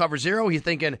was cover zero, he's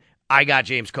thinking, I got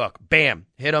James Cook. Bam.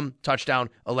 Hit him. Touchdown.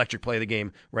 Electric play of the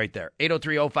game right there.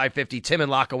 803-0550. Tim in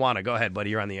Lackawanna. Go ahead, buddy.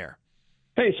 You're on the air.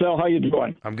 Hey, Sal. How you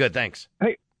doing? I'm good, thanks.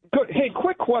 Hey, good. Hey,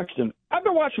 quick question. I've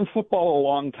been watching football a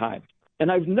long time, and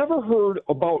I've never heard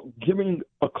about giving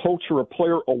a coach or a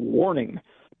player a warning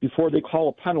before they call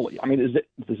a penalty. I mean, is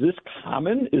this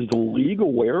common? Is the league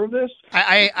aware of this?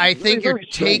 I think you're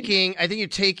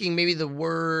taking maybe the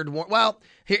word. Well,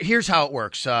 here's how it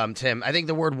works, Tim. I think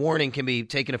the word warning can be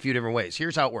taken a few different ways.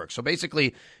 Here's how it works. So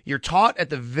basically, you're taught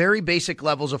at the very basic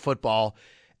levels of football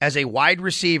as a wide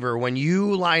receiver when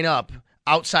you line up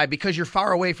outside because you're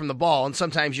far away from the ball, and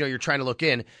sometimes you're trying to look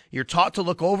in. You're taught to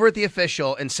look over at the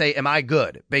official and say, "Am I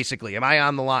good?" Basically, am I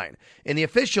on the line? And the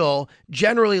official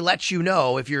generally lets you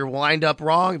know if you're lined up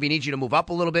wrong, if he needs you to move up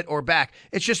a little bit or back.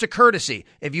 It's just a courtesy.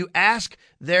 If you ask,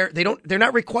 they're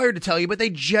not required to tell you, but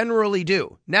they generally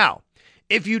do. Now,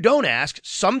 if you don't ask,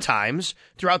 sometimes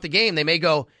throughout the game they may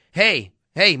go, "Hey,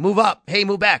 move up. Hey,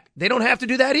 move back." They don't have to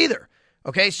do that either.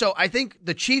 Okay, so I think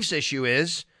the Chiefs' issue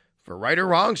is, for right or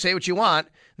wrong, say what you want,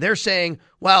 they're saying,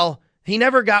 well, he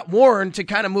never got warned to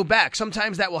kind of move back.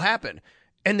 Sometimes that will happen.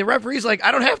 And the referee's like,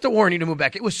 I don't have to warn you to move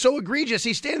back. It was so egregious,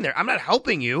 he's standing there. I'm not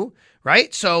helping you,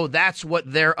 right? So that's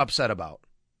what they're upset about.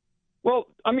 Well,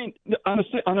 I mean, on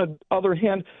the other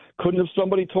hand, couldn't have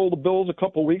somebody told the Bills a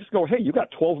couple of weeks ago, hey, you got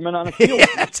 12 men on the field? Yeah,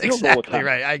 that's exactly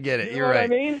right. I get it. You You're know right.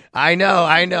 what I mean? I know.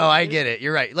 I get it.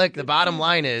 You're right. Look, the bottom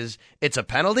line is it's a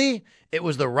penalty. It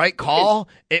was the right call.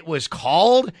 It was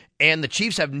called, and the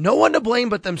Chiefs have no one to blame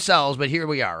but themselves, but here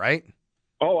we are, right?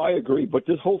 Oh, I agree. But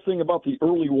this whole thing about the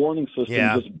early warning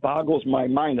system just boggles my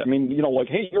mind. I mean, like,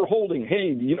 hey, you're holding.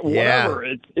 Hey, whatever.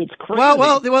 It's crazy.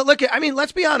 Well, look. I mean,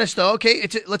 let's be honest, though. Okay,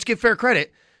 let's give fair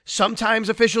credit. Sometimes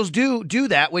officials do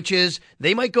that, which is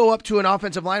they might go up to an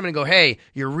offensive lineman and go, hey,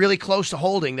 you're really close to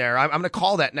holding there. I'm going to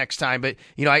call that next time. But,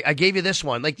 I gave you this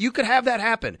one. Like, you could have that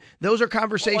happen. Those are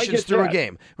conversations through a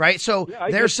game, right? So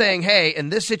they're saying, hey, in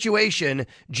this situation,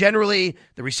 generally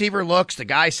the receiver looks, the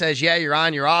guy says, yeah, you're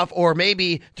on, you're off. Or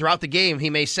maybe throughout the game he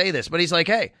may say this. But he's like,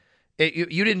 hey,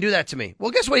 you didn't do that to me.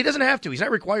 Well, guess what? He doesn't have to. He's not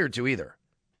required to either.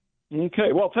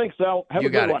 Okay. Well, thanks, Sal. Have a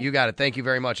good one. You got it. Thank you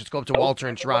very much. Let's go up to Walter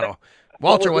in Toronto.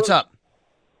 Walter, what's up?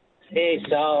 Hey,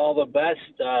 Sal, all the best.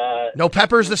 No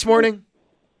peppers this morning?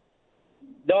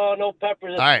 No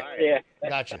peppers. All right. Yeah.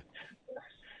 Gotcha.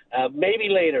 Maybe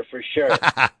later for sure.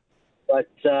 But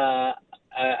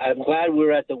I'm glad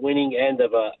we're at the winning end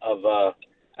of a I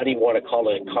don't even want to call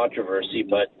it a controversy,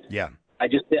 but yeah. I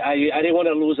didn't want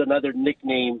to lose another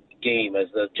nickname game, as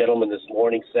the gentleman this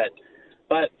morning said.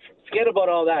 But forget about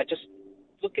all that. Just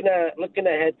looking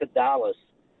ahead to Dallas.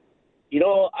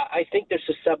 I think they're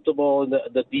susceptible in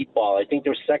the deep ball. I think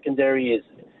their secondary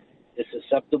is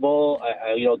susceptible.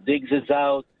 Diggs is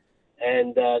out,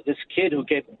 and this kid who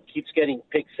keeps getting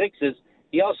pick sixes,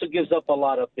 he also gives up a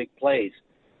lot of big plays.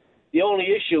 The only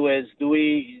issue is, do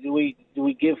we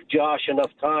give Josh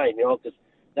enough time? Because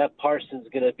that Parsons is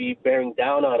going to be bearing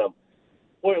down on him.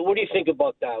 What do you think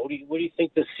about that? What do you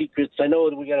think the secrets? I know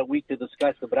we got a week to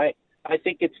discuss it, but I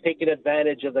think it's taking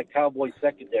advantage of the Cowboys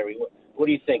secondary. What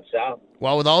do you think, Sal?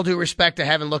 Well, with all due respect, I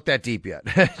haven't looked that deep yet.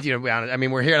 I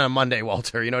mean, we're here on Monday,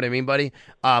 Walter. You know what I mean, buddy?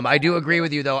 I do agree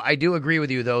with you, though.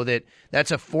 That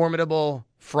that's a formidable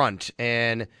front,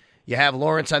 and you have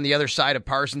Lawrence on the other side of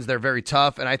Parsons. They're very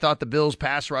tough, and I thought the Bills'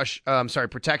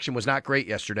 protection was not great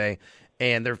yesterday.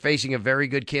 And they're facing a very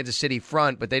good Kansas City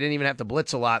front, but they didn't even have to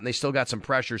blitz a lot, and they still got some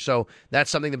pressure. So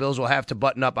that's something the Bills will have to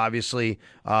button up, obviously,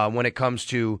 when it comes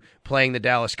to playing the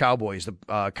Dallas Cowboys.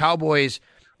 The Cowboys,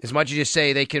 as much as you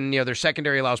say they can, their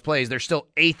secondary allows plays, they're still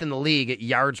 8th in the league at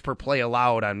yards per play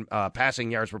allowed on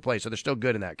passing yards per play. So they're still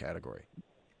good in that category.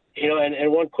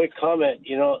 And one quick comment,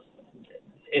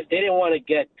 if they didn't want to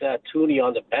get Tooney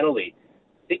on the penalty,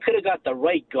 they could have got the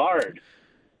right guard.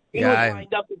 He was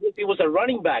lined up as if he was a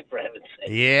running back, for heaven's sake.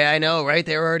 Yeah, I know, right?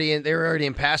 They were already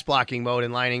in pass blocking mode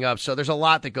and lining up. So there's a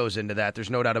lot that goes into that. There's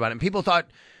no doubt about it. And people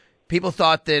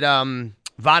thought that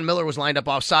Von Miller was lined up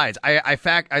off sides.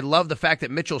 I love the fact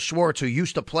that Mitchell Schwartz, who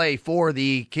used to play for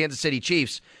the Kansas City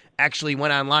Chiefs, actually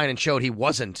went online and showed he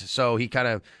wasn't. So he kind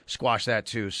of squashed that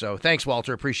too. So thanks,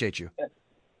 Walter. Appreciate you.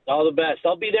 All the best.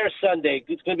 I'll be there Sunday.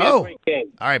 It's going to be a great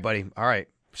game. All right, buddy. All right.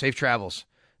 Safe travels.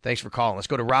 Thanks for calling. Let's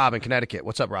go to Rob in Connecticut.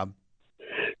 What's up, Rob?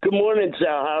 Good morning,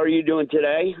 Sal. How are you doing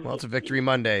today? Well, it's a Victory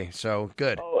Monday, so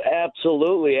good. Oh,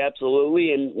 absolutely.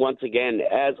 And once again,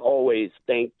 as always,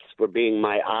 thanks for being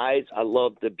my eyes. I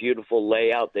love the beautiful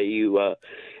layout that you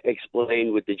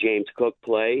explained with the James Cook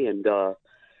play, and that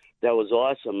was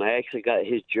awesome. I actually got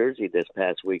his jersey this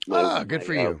past week. Good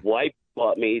for you. Wife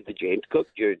bought me the James Cook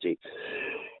jersey.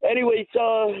 Anyways,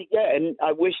 and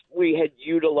I wish we had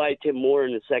utilized him more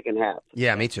in the second half.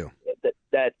 Yeah, me too.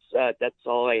 That's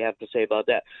all I have to say about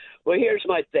that. Well, here's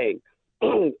my thing.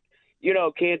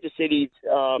 Kansas City's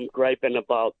griping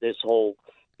about this whole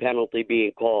penalty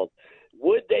being called.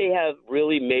 Would they have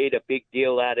really made a big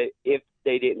deal out of it if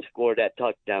they didn't score that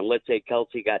touchdown? Let's say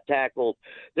Kelsey got tackled.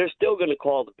 They're still going to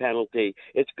call the penalty.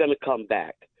 It's going to come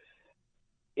back.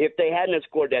 If they hadn't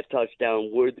scored that touchdown,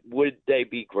 would they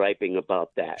be griping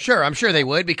about that? Sure, I'm sure they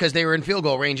would, because they were in field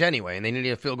goal range anyway, and they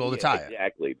needed a field goal to tie it.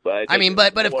 Exactly. But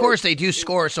but of course they do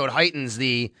score, so it heightens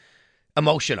the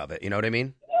emotion of it. You know what I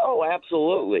mean? Oh,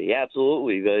 absolutely. I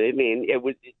mean, it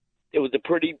was a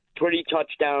pretty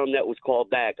touchdown that was called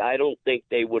back. I don't think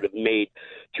they would have made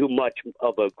too much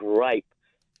of a gripe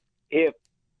if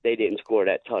they didn't score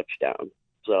that touchdown.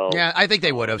 So yeah, I think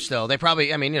they would have still. They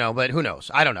probably, but who knows?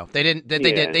 I don't know. They didn't.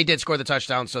 They did score the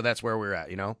touchdown, so that's where we're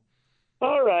at. All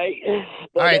right.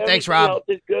 All right. Thanks, Rob. Else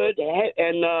is good,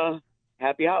 and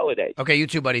happy holidays. Okay, you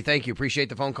too, buddy. Thank you. Appreciate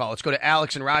the phone call. Let's go to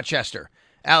Alex in Rochester.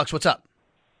 Alex, what's up?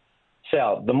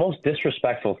 Sal, the most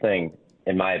disrespectful thing,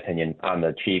 in my opinion, on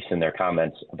the Chiefs and their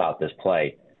comments about this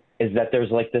play is that there's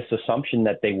like this assumption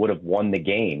that they would have won the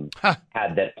game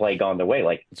had that play gone their way.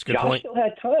 Like, Josh still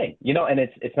had time, and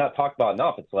it's not talked about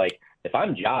enough. It's like if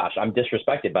I'm Josh, I'm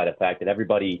disrespected by the fact that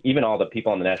everybody, even all the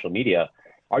people on the national media,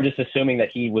 are just assuming that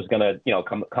he was going to,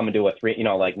 come into a three,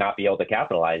 not be able to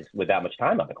capitalize with that much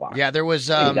time on the clock. Yeah, there was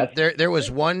there was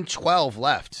 1:12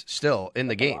 left still in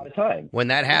the game a lot of time when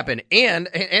that happened, and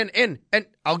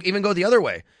I'll even go the other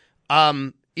way.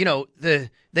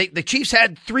 The Chiefs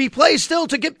had 3 plays still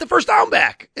to get the first down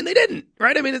back, and they didn't.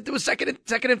 Right? I mean, it was second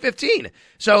and 15.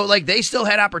 So they still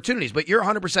had opportunities. But you're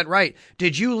 100% right.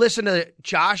 Did you listen to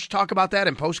Josh talk about that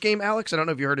in postgame, Alex? I don't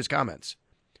know if you heard his comments.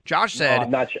 Josh said, no,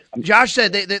 I'm not sure. Josh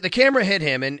said the camera hit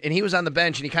him, and he was on the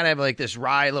bench, and he kind of had this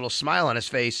wry little smile on his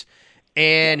face.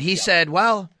 And he said,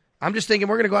 well, I'm just thinking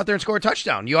we're going to go out there and score a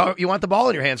touchdown. You want the ball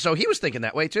in your hands. So he was thinking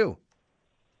that way, too.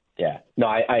 Yeah, no,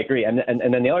 I agree. And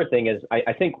then the other thing is,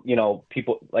 I think,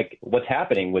 people like what's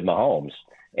happening with Mahomes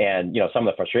and, some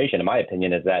of the frustration, in my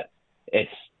opinion, is that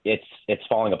it's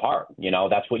falling apart.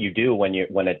 That's what you do when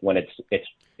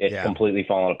it's completely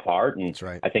falling apart. And that's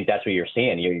right. I think that's what you're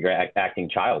seeing. You're acting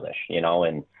childish,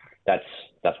 and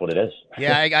that's what it is.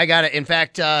 Yeah, I got it. In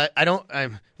fact,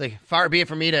 far be it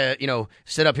for me to,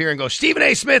 sit up here and go, Stephen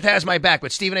A. Smith has my back.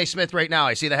 But Stephen A. Smith right now,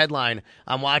 I see the headline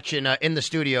I'm watching in the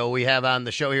studio. We have on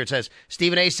the show here. It says,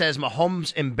 Stephen A. says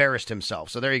Mahomes embarrassed himself.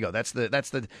 So there you go. That's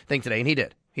the thing today. And he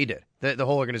did. The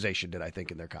whole organization did, I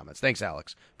think, in their comments. Thanks,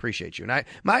 Alex. Appreciate you. And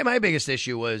my biggest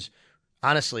issue was,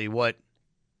 honestly,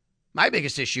 my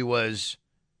biggest issue was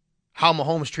how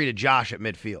Mahomes treated Josh at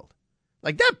midfield.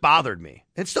 That bothered me.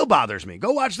 It still bothers me.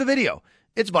 Go watch the video.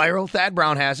 It's viral. Thad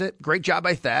Brown has it. Great job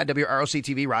by Thad,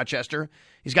 WROC-TV, Rochester.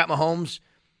 He's got Mahomes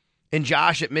and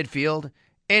Josh at midfield.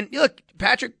 And look,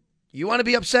 Patrick, you want to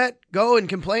be upset? Go and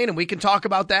complain, and we can talk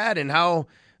about that and how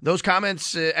those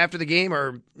comments after the game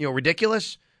are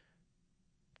ridiculous.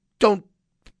 Don't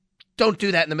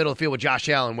do that in the middle of the field with Josh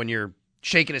Allen when you're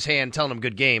shaking his hand, telling him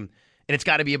good game. And it's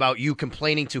got to be about you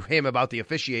complaining to him about the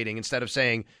officiating instead of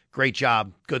saying, great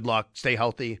job, good luck, stay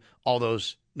healthy, all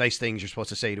those nice things you're supposed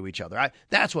to say to each other.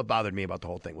 That's what bothered me about the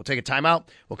whole thing. We'll take a timeout.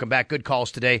 We'll come back. Good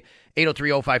calls today.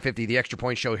 803-0550, the Extra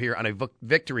Point Show here on a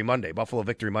Victory Monday, Buffalo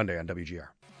Victory Monday on WGR.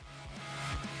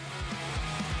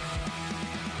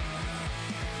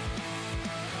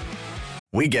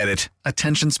 We get it.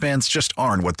 Attention spans just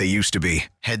aren't what they used to be.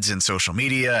 Heads in social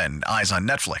media and eyes on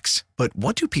Netflix. But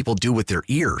what do people do with their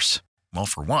ears? Well,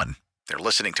 for one, they're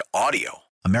listening to audio.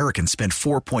 Americans spend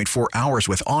 4.4 hours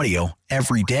with audio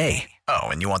every day. Oh,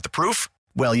 and you want the proof?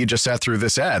 Well, you just sat through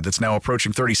this ad that's now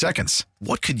approaching 30 seconds.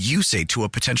 What could you say to a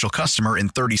potential customer in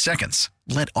 30 seconds?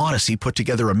 Let Odyssey put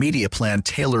together a media plan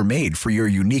tailor-made for your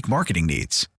unique marketing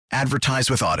needs. Advertise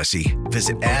with Odyssey.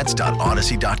 Visit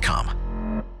ads.odyssey.com.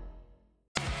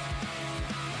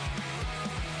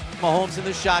 Mahomes in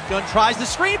the shotgun, tries the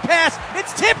screen pass.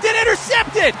 It's tipped and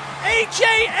intercepted.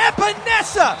 A.J.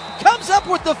 Epinesa comes up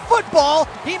with the football.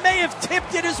 He may have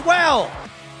tipped it as well.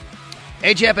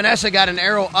 A.J. Epinesa got an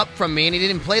arrow up from me, and he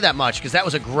didn't play that much because that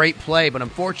was a great play. But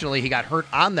unfortunately, he got hurt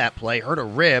on that play, hurt a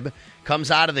rib,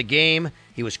 comes out of the game.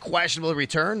 He was questionable to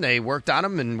return. They worked on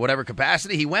him in whatever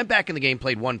capacity. He went back in the game,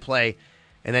 played one play,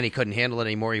 and then he couldn't handle it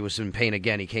anymore. He was in pain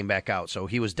again. He came back out. So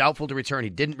he was doubtful to return.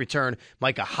 He didn't return.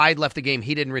 Micah Hyde left the game.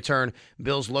 He didn't return.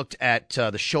 Bills looked at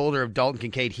the shoulder of Dalton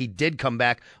Kincaid. He did come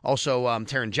back. Also,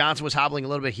 Taron Johnson was hobbling a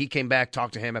little bit. He came back,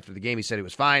 talked to him after the game. He said he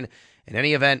was fine. In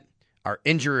any event, our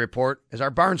injury report is our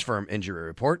Barnes Firm injury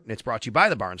report. And it's brought to you by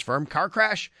the Barnes Firm. Car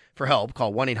crash for help.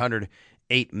 Call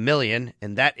 1-800-8-MILLION.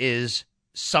 And that is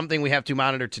something we have to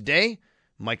monitor today.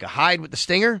 Micah Hyde with the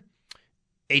stinger.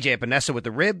 A.J. Epinesa with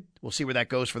the rib. We'll see where that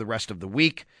goes for the rest of the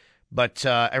week. But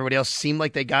everybody else seemed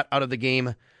like they got out of the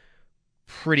game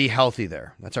pretty healthy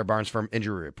there. That's our Barnes Firm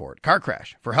injury report. Car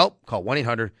crash. For help, call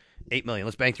 1-800-8-MILLION.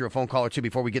 Let's bang through a phone call or two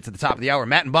before we get to the top of the hour.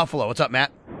 Matt in Buffalo. What's up,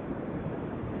 Matt?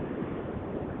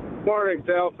 Morning,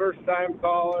 Sal. First-time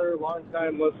caller,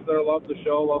 long-time listener. Love the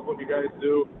show. Love what you guys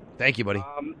do. Thank you, buddy.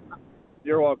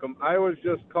 You're welcome. I was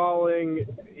just calling,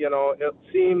 it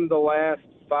seemed the last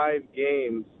 5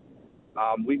 games,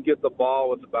 we'd get the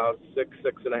ball with about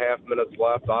 6.5 minutes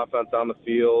left, offense on the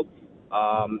field,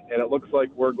 and it looks like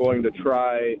we're going to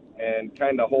try and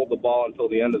kind of hold the ball until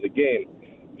the end of the game.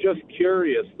 Just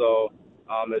curious, though,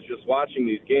 as just watching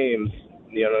these games,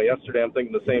 yesterday I'm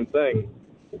thinking the same thing.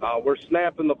 We're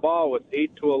snapping the ball with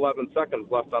 8 to 11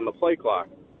 seconds left on the play clock.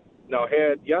 Now,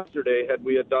 had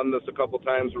we had done this a couple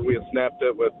times where we had snapped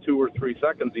it with 2 or 3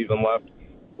 seconds even left,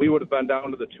 we would have been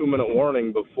down to the 2-minute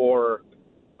warning before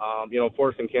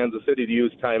forcing Kansas City to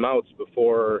use timeouts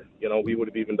before, we would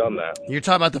have even done that. You're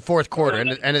talking about the fourth quarter,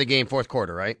 end of the game, fourth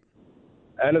quarter, right?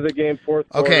 End of the game, fourth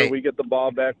quarter, we get the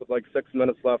ball back with like 6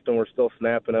 minutes left, and we're still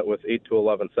snapping it with 8 to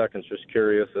 11 seconds. Just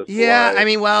curious as to why. I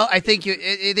mean, well, I think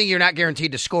you're not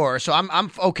guaranteed to score, so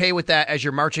I'm okay with that as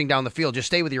you're marching down the field. Just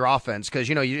stay with your offense because,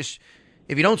 you know,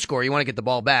 if you don't score, you want to get the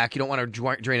ball back. You don't want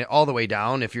to drain it all the way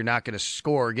down if you're not going to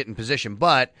score or get in position.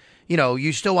 But, you know,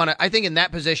 you still want to – I think in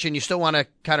that position, you still want to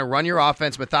kind of run your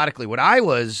offense methodically. What I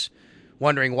was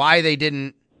wondering why they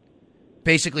didn't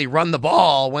basically run the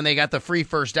ball when they got the free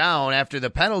first down after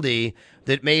the penalty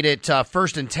that made it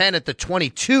 1st and 10 at the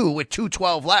 22 with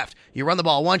 2:12 left. You run the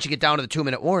ball once, you get down to the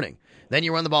 2-minute warning. Then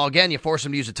you run the ball again, you force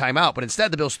them to use a timeout. But instead,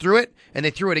 the Bills threw it, and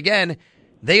they threw it again.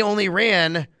 They only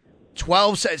ran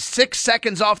 6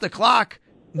 seconds off the clock.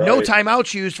 Right. No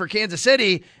timeouts used for Kansas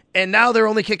City, and now they're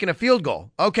only kicking a field goal.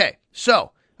 Okay,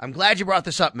 so I'm glad you brought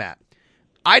this up, Matt.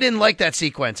 I didn't like that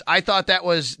sequence. I thought that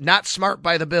was not smart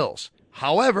by the Bills.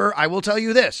 However, I will tell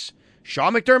you this.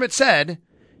 Sean McDermott said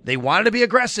they wanted to be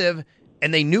aggressive,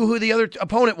 and they knew who the other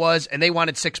opponent was, and they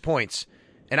wanted 6 points.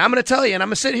 And I'm going to tell you, and I'm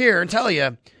going to sit here and tell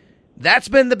you, that's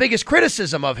been the biggest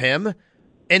criticism of him,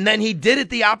 and then he did it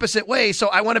the opposite way, so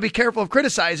I want to be careful of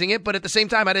criticizing it, but at the same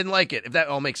time, I didn't like it, if that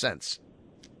all makes sense.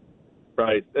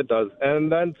 Right, it does.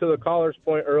 And then to the caller's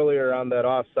point earlier on that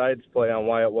offsides play on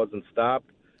why it wasn't stopped,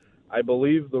 I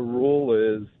believe the rule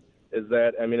is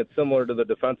that, I mean, it's similar to the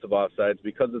defensive offsides.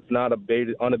 Because it's not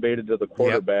unabated to the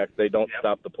quarterback, they don't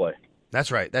stop the play.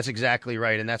 That's right. That's exactly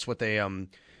right. And that's what they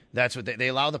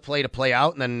allow the play to play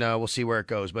out, and then we'll see where it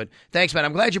goes. But thanks, man.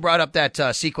 I'm glad you brought up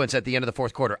that sequence at the end of the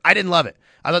fourth quarter. I didn't love it.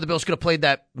 I thought the Bills could have played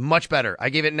that much better. I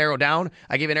gave it narrow down.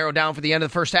 I gave it narrow down for the end of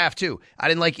the first half, too. I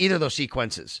didn't like either of those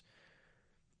sequences.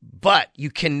 But you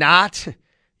cannot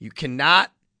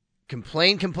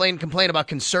complain about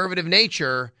conservative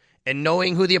nature and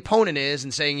knowing who the opponent is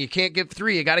and saying you can't get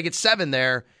 3, you got to get 7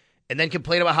 there, and then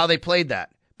complain about how they played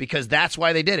that, because that's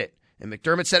why they did it. And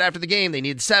McDermott said after the game they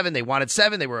needed 7. They wanted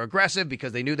 7. They were aggressive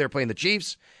because they knew they were playing the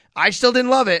Chiefs. I still didn't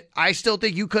love it. I still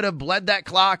think you could have bled that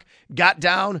clock, got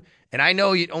down, and I know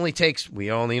we know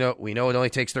it only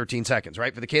takes 13 seconds,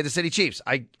 right, for the Kansas City Chiefs.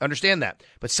 I understand that.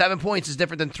 But 7 points is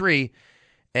different than 3,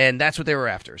 and that's what they were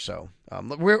after. So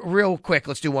real quick,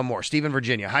 let's do one more. Steve in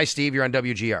Virginia. Hi, Steve. You're on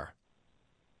WGR.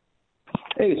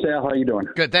 Hey, Sal, how you doing?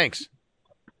 Good, thanks.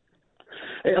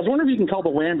 Hey, I was wondering if you can call the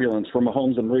ambulance for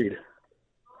Mahomes and Reed.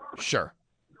 Sure.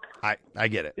 I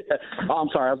get it. Oh, I'm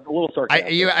sorry. I was a little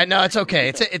sarcastic. I know, it's okay.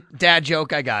 It's a dad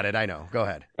joke. I got it. I know. Go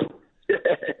ahead.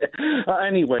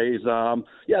 Anyways, I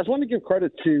just wanted to give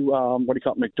credit to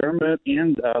McDermott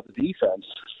and the defense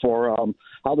for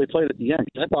how they played at the end.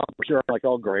 I thought for sure, like,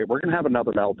 oh, great, we're going to have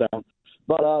another meltdown.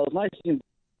 But it was nice seeing.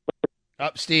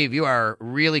 Steve, you are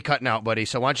really cutting out, buddy.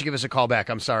 So why don't you give us a call back?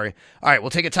 I'm sorry. All right, we'll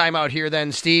take a timeout here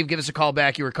then. Steve, give us a call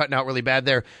back. You were cutting out really bad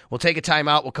there. We'll take a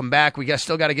timeout. We'll come back. We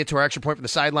still got to get to our extra point for the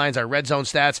sidelines, our red zone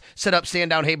stats, sit up, stand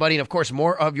down, hey, buddy, and, of course,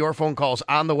 more of your phone calls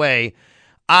on the way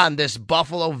on this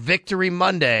Buffalo Victory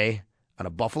Monday, on a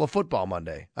Buffalo Football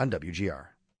Monday on WGR.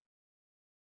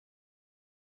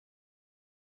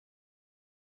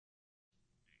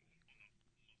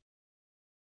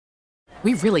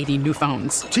 We really need new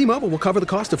phones. T-Mobile will cover the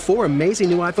cost of 4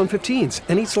 amazing new iPhone 15s,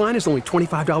 and each line is only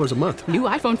 $25 a month. New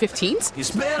iPhone 15s?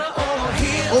 It's better over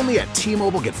here. Only at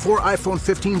T-Mobile, get 4 iPhone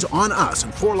 15s on us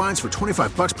and 4 lines for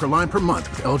 $25 per line per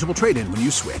month with eligible trade-in when you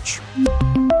switch.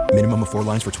 Minimum of 4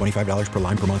 lines for $25 per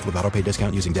line per month with autopay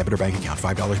discount using debit or bank account.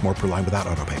 $5 more per line without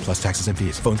autopay, plus taxes and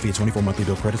fees. Phone fee at 24 monthly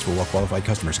bill credits for well-qualified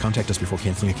customers. Contact us before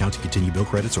canceling account to continue bill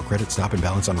credits or credit stop and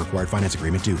balance on required finance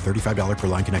agreement due. $35 per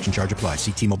line connection charge applies.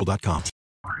 See T-Mobile.com.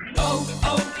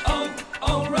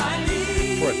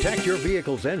 O'Reilly. Protect your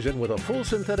vehicle's engine with a full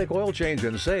synthetic oil change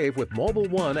and save with Mobil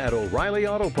 1 at O'Reilly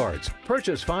Auto Parts.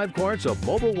 Purchase 5 quarts of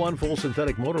Mobil 1 full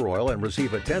synthetic motor oil and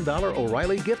receive a $10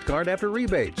 O'Reilly gift card after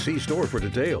rebate. See store for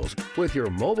details. With your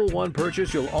Mobil 1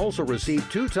 purchase, you'll also receive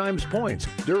 2 times points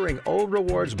during O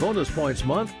Rewards Bonus Points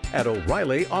Month at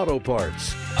O'Reilly Auto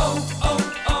Parts.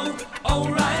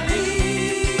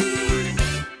 O'Reilly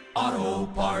Auto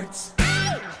Parts.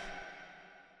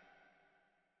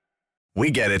 We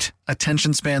get it.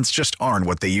 Attention spans just aren't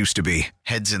what they used to be.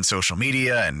 Heads in social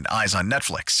media and eyes on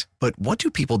Netflix. But what do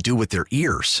people do with their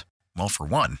ears? Well, for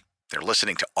one, they're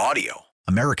listening to audio.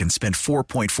 Americans spend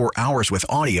 4.4 hours with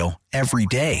audio every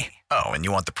day. Oh, and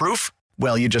you want the proof?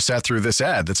 Well, you just sat through this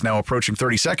ad that's now approaching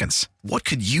 30 seconds. What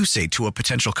could you say to a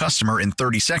potential customer in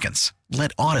 30 seconds?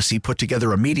 Let Odyssey put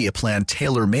together a media plan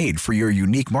tailor-made for your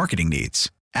unique marketing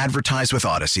needs. Advertise with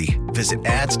Odyssey. Visit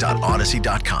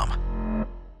ads.odyssey.com.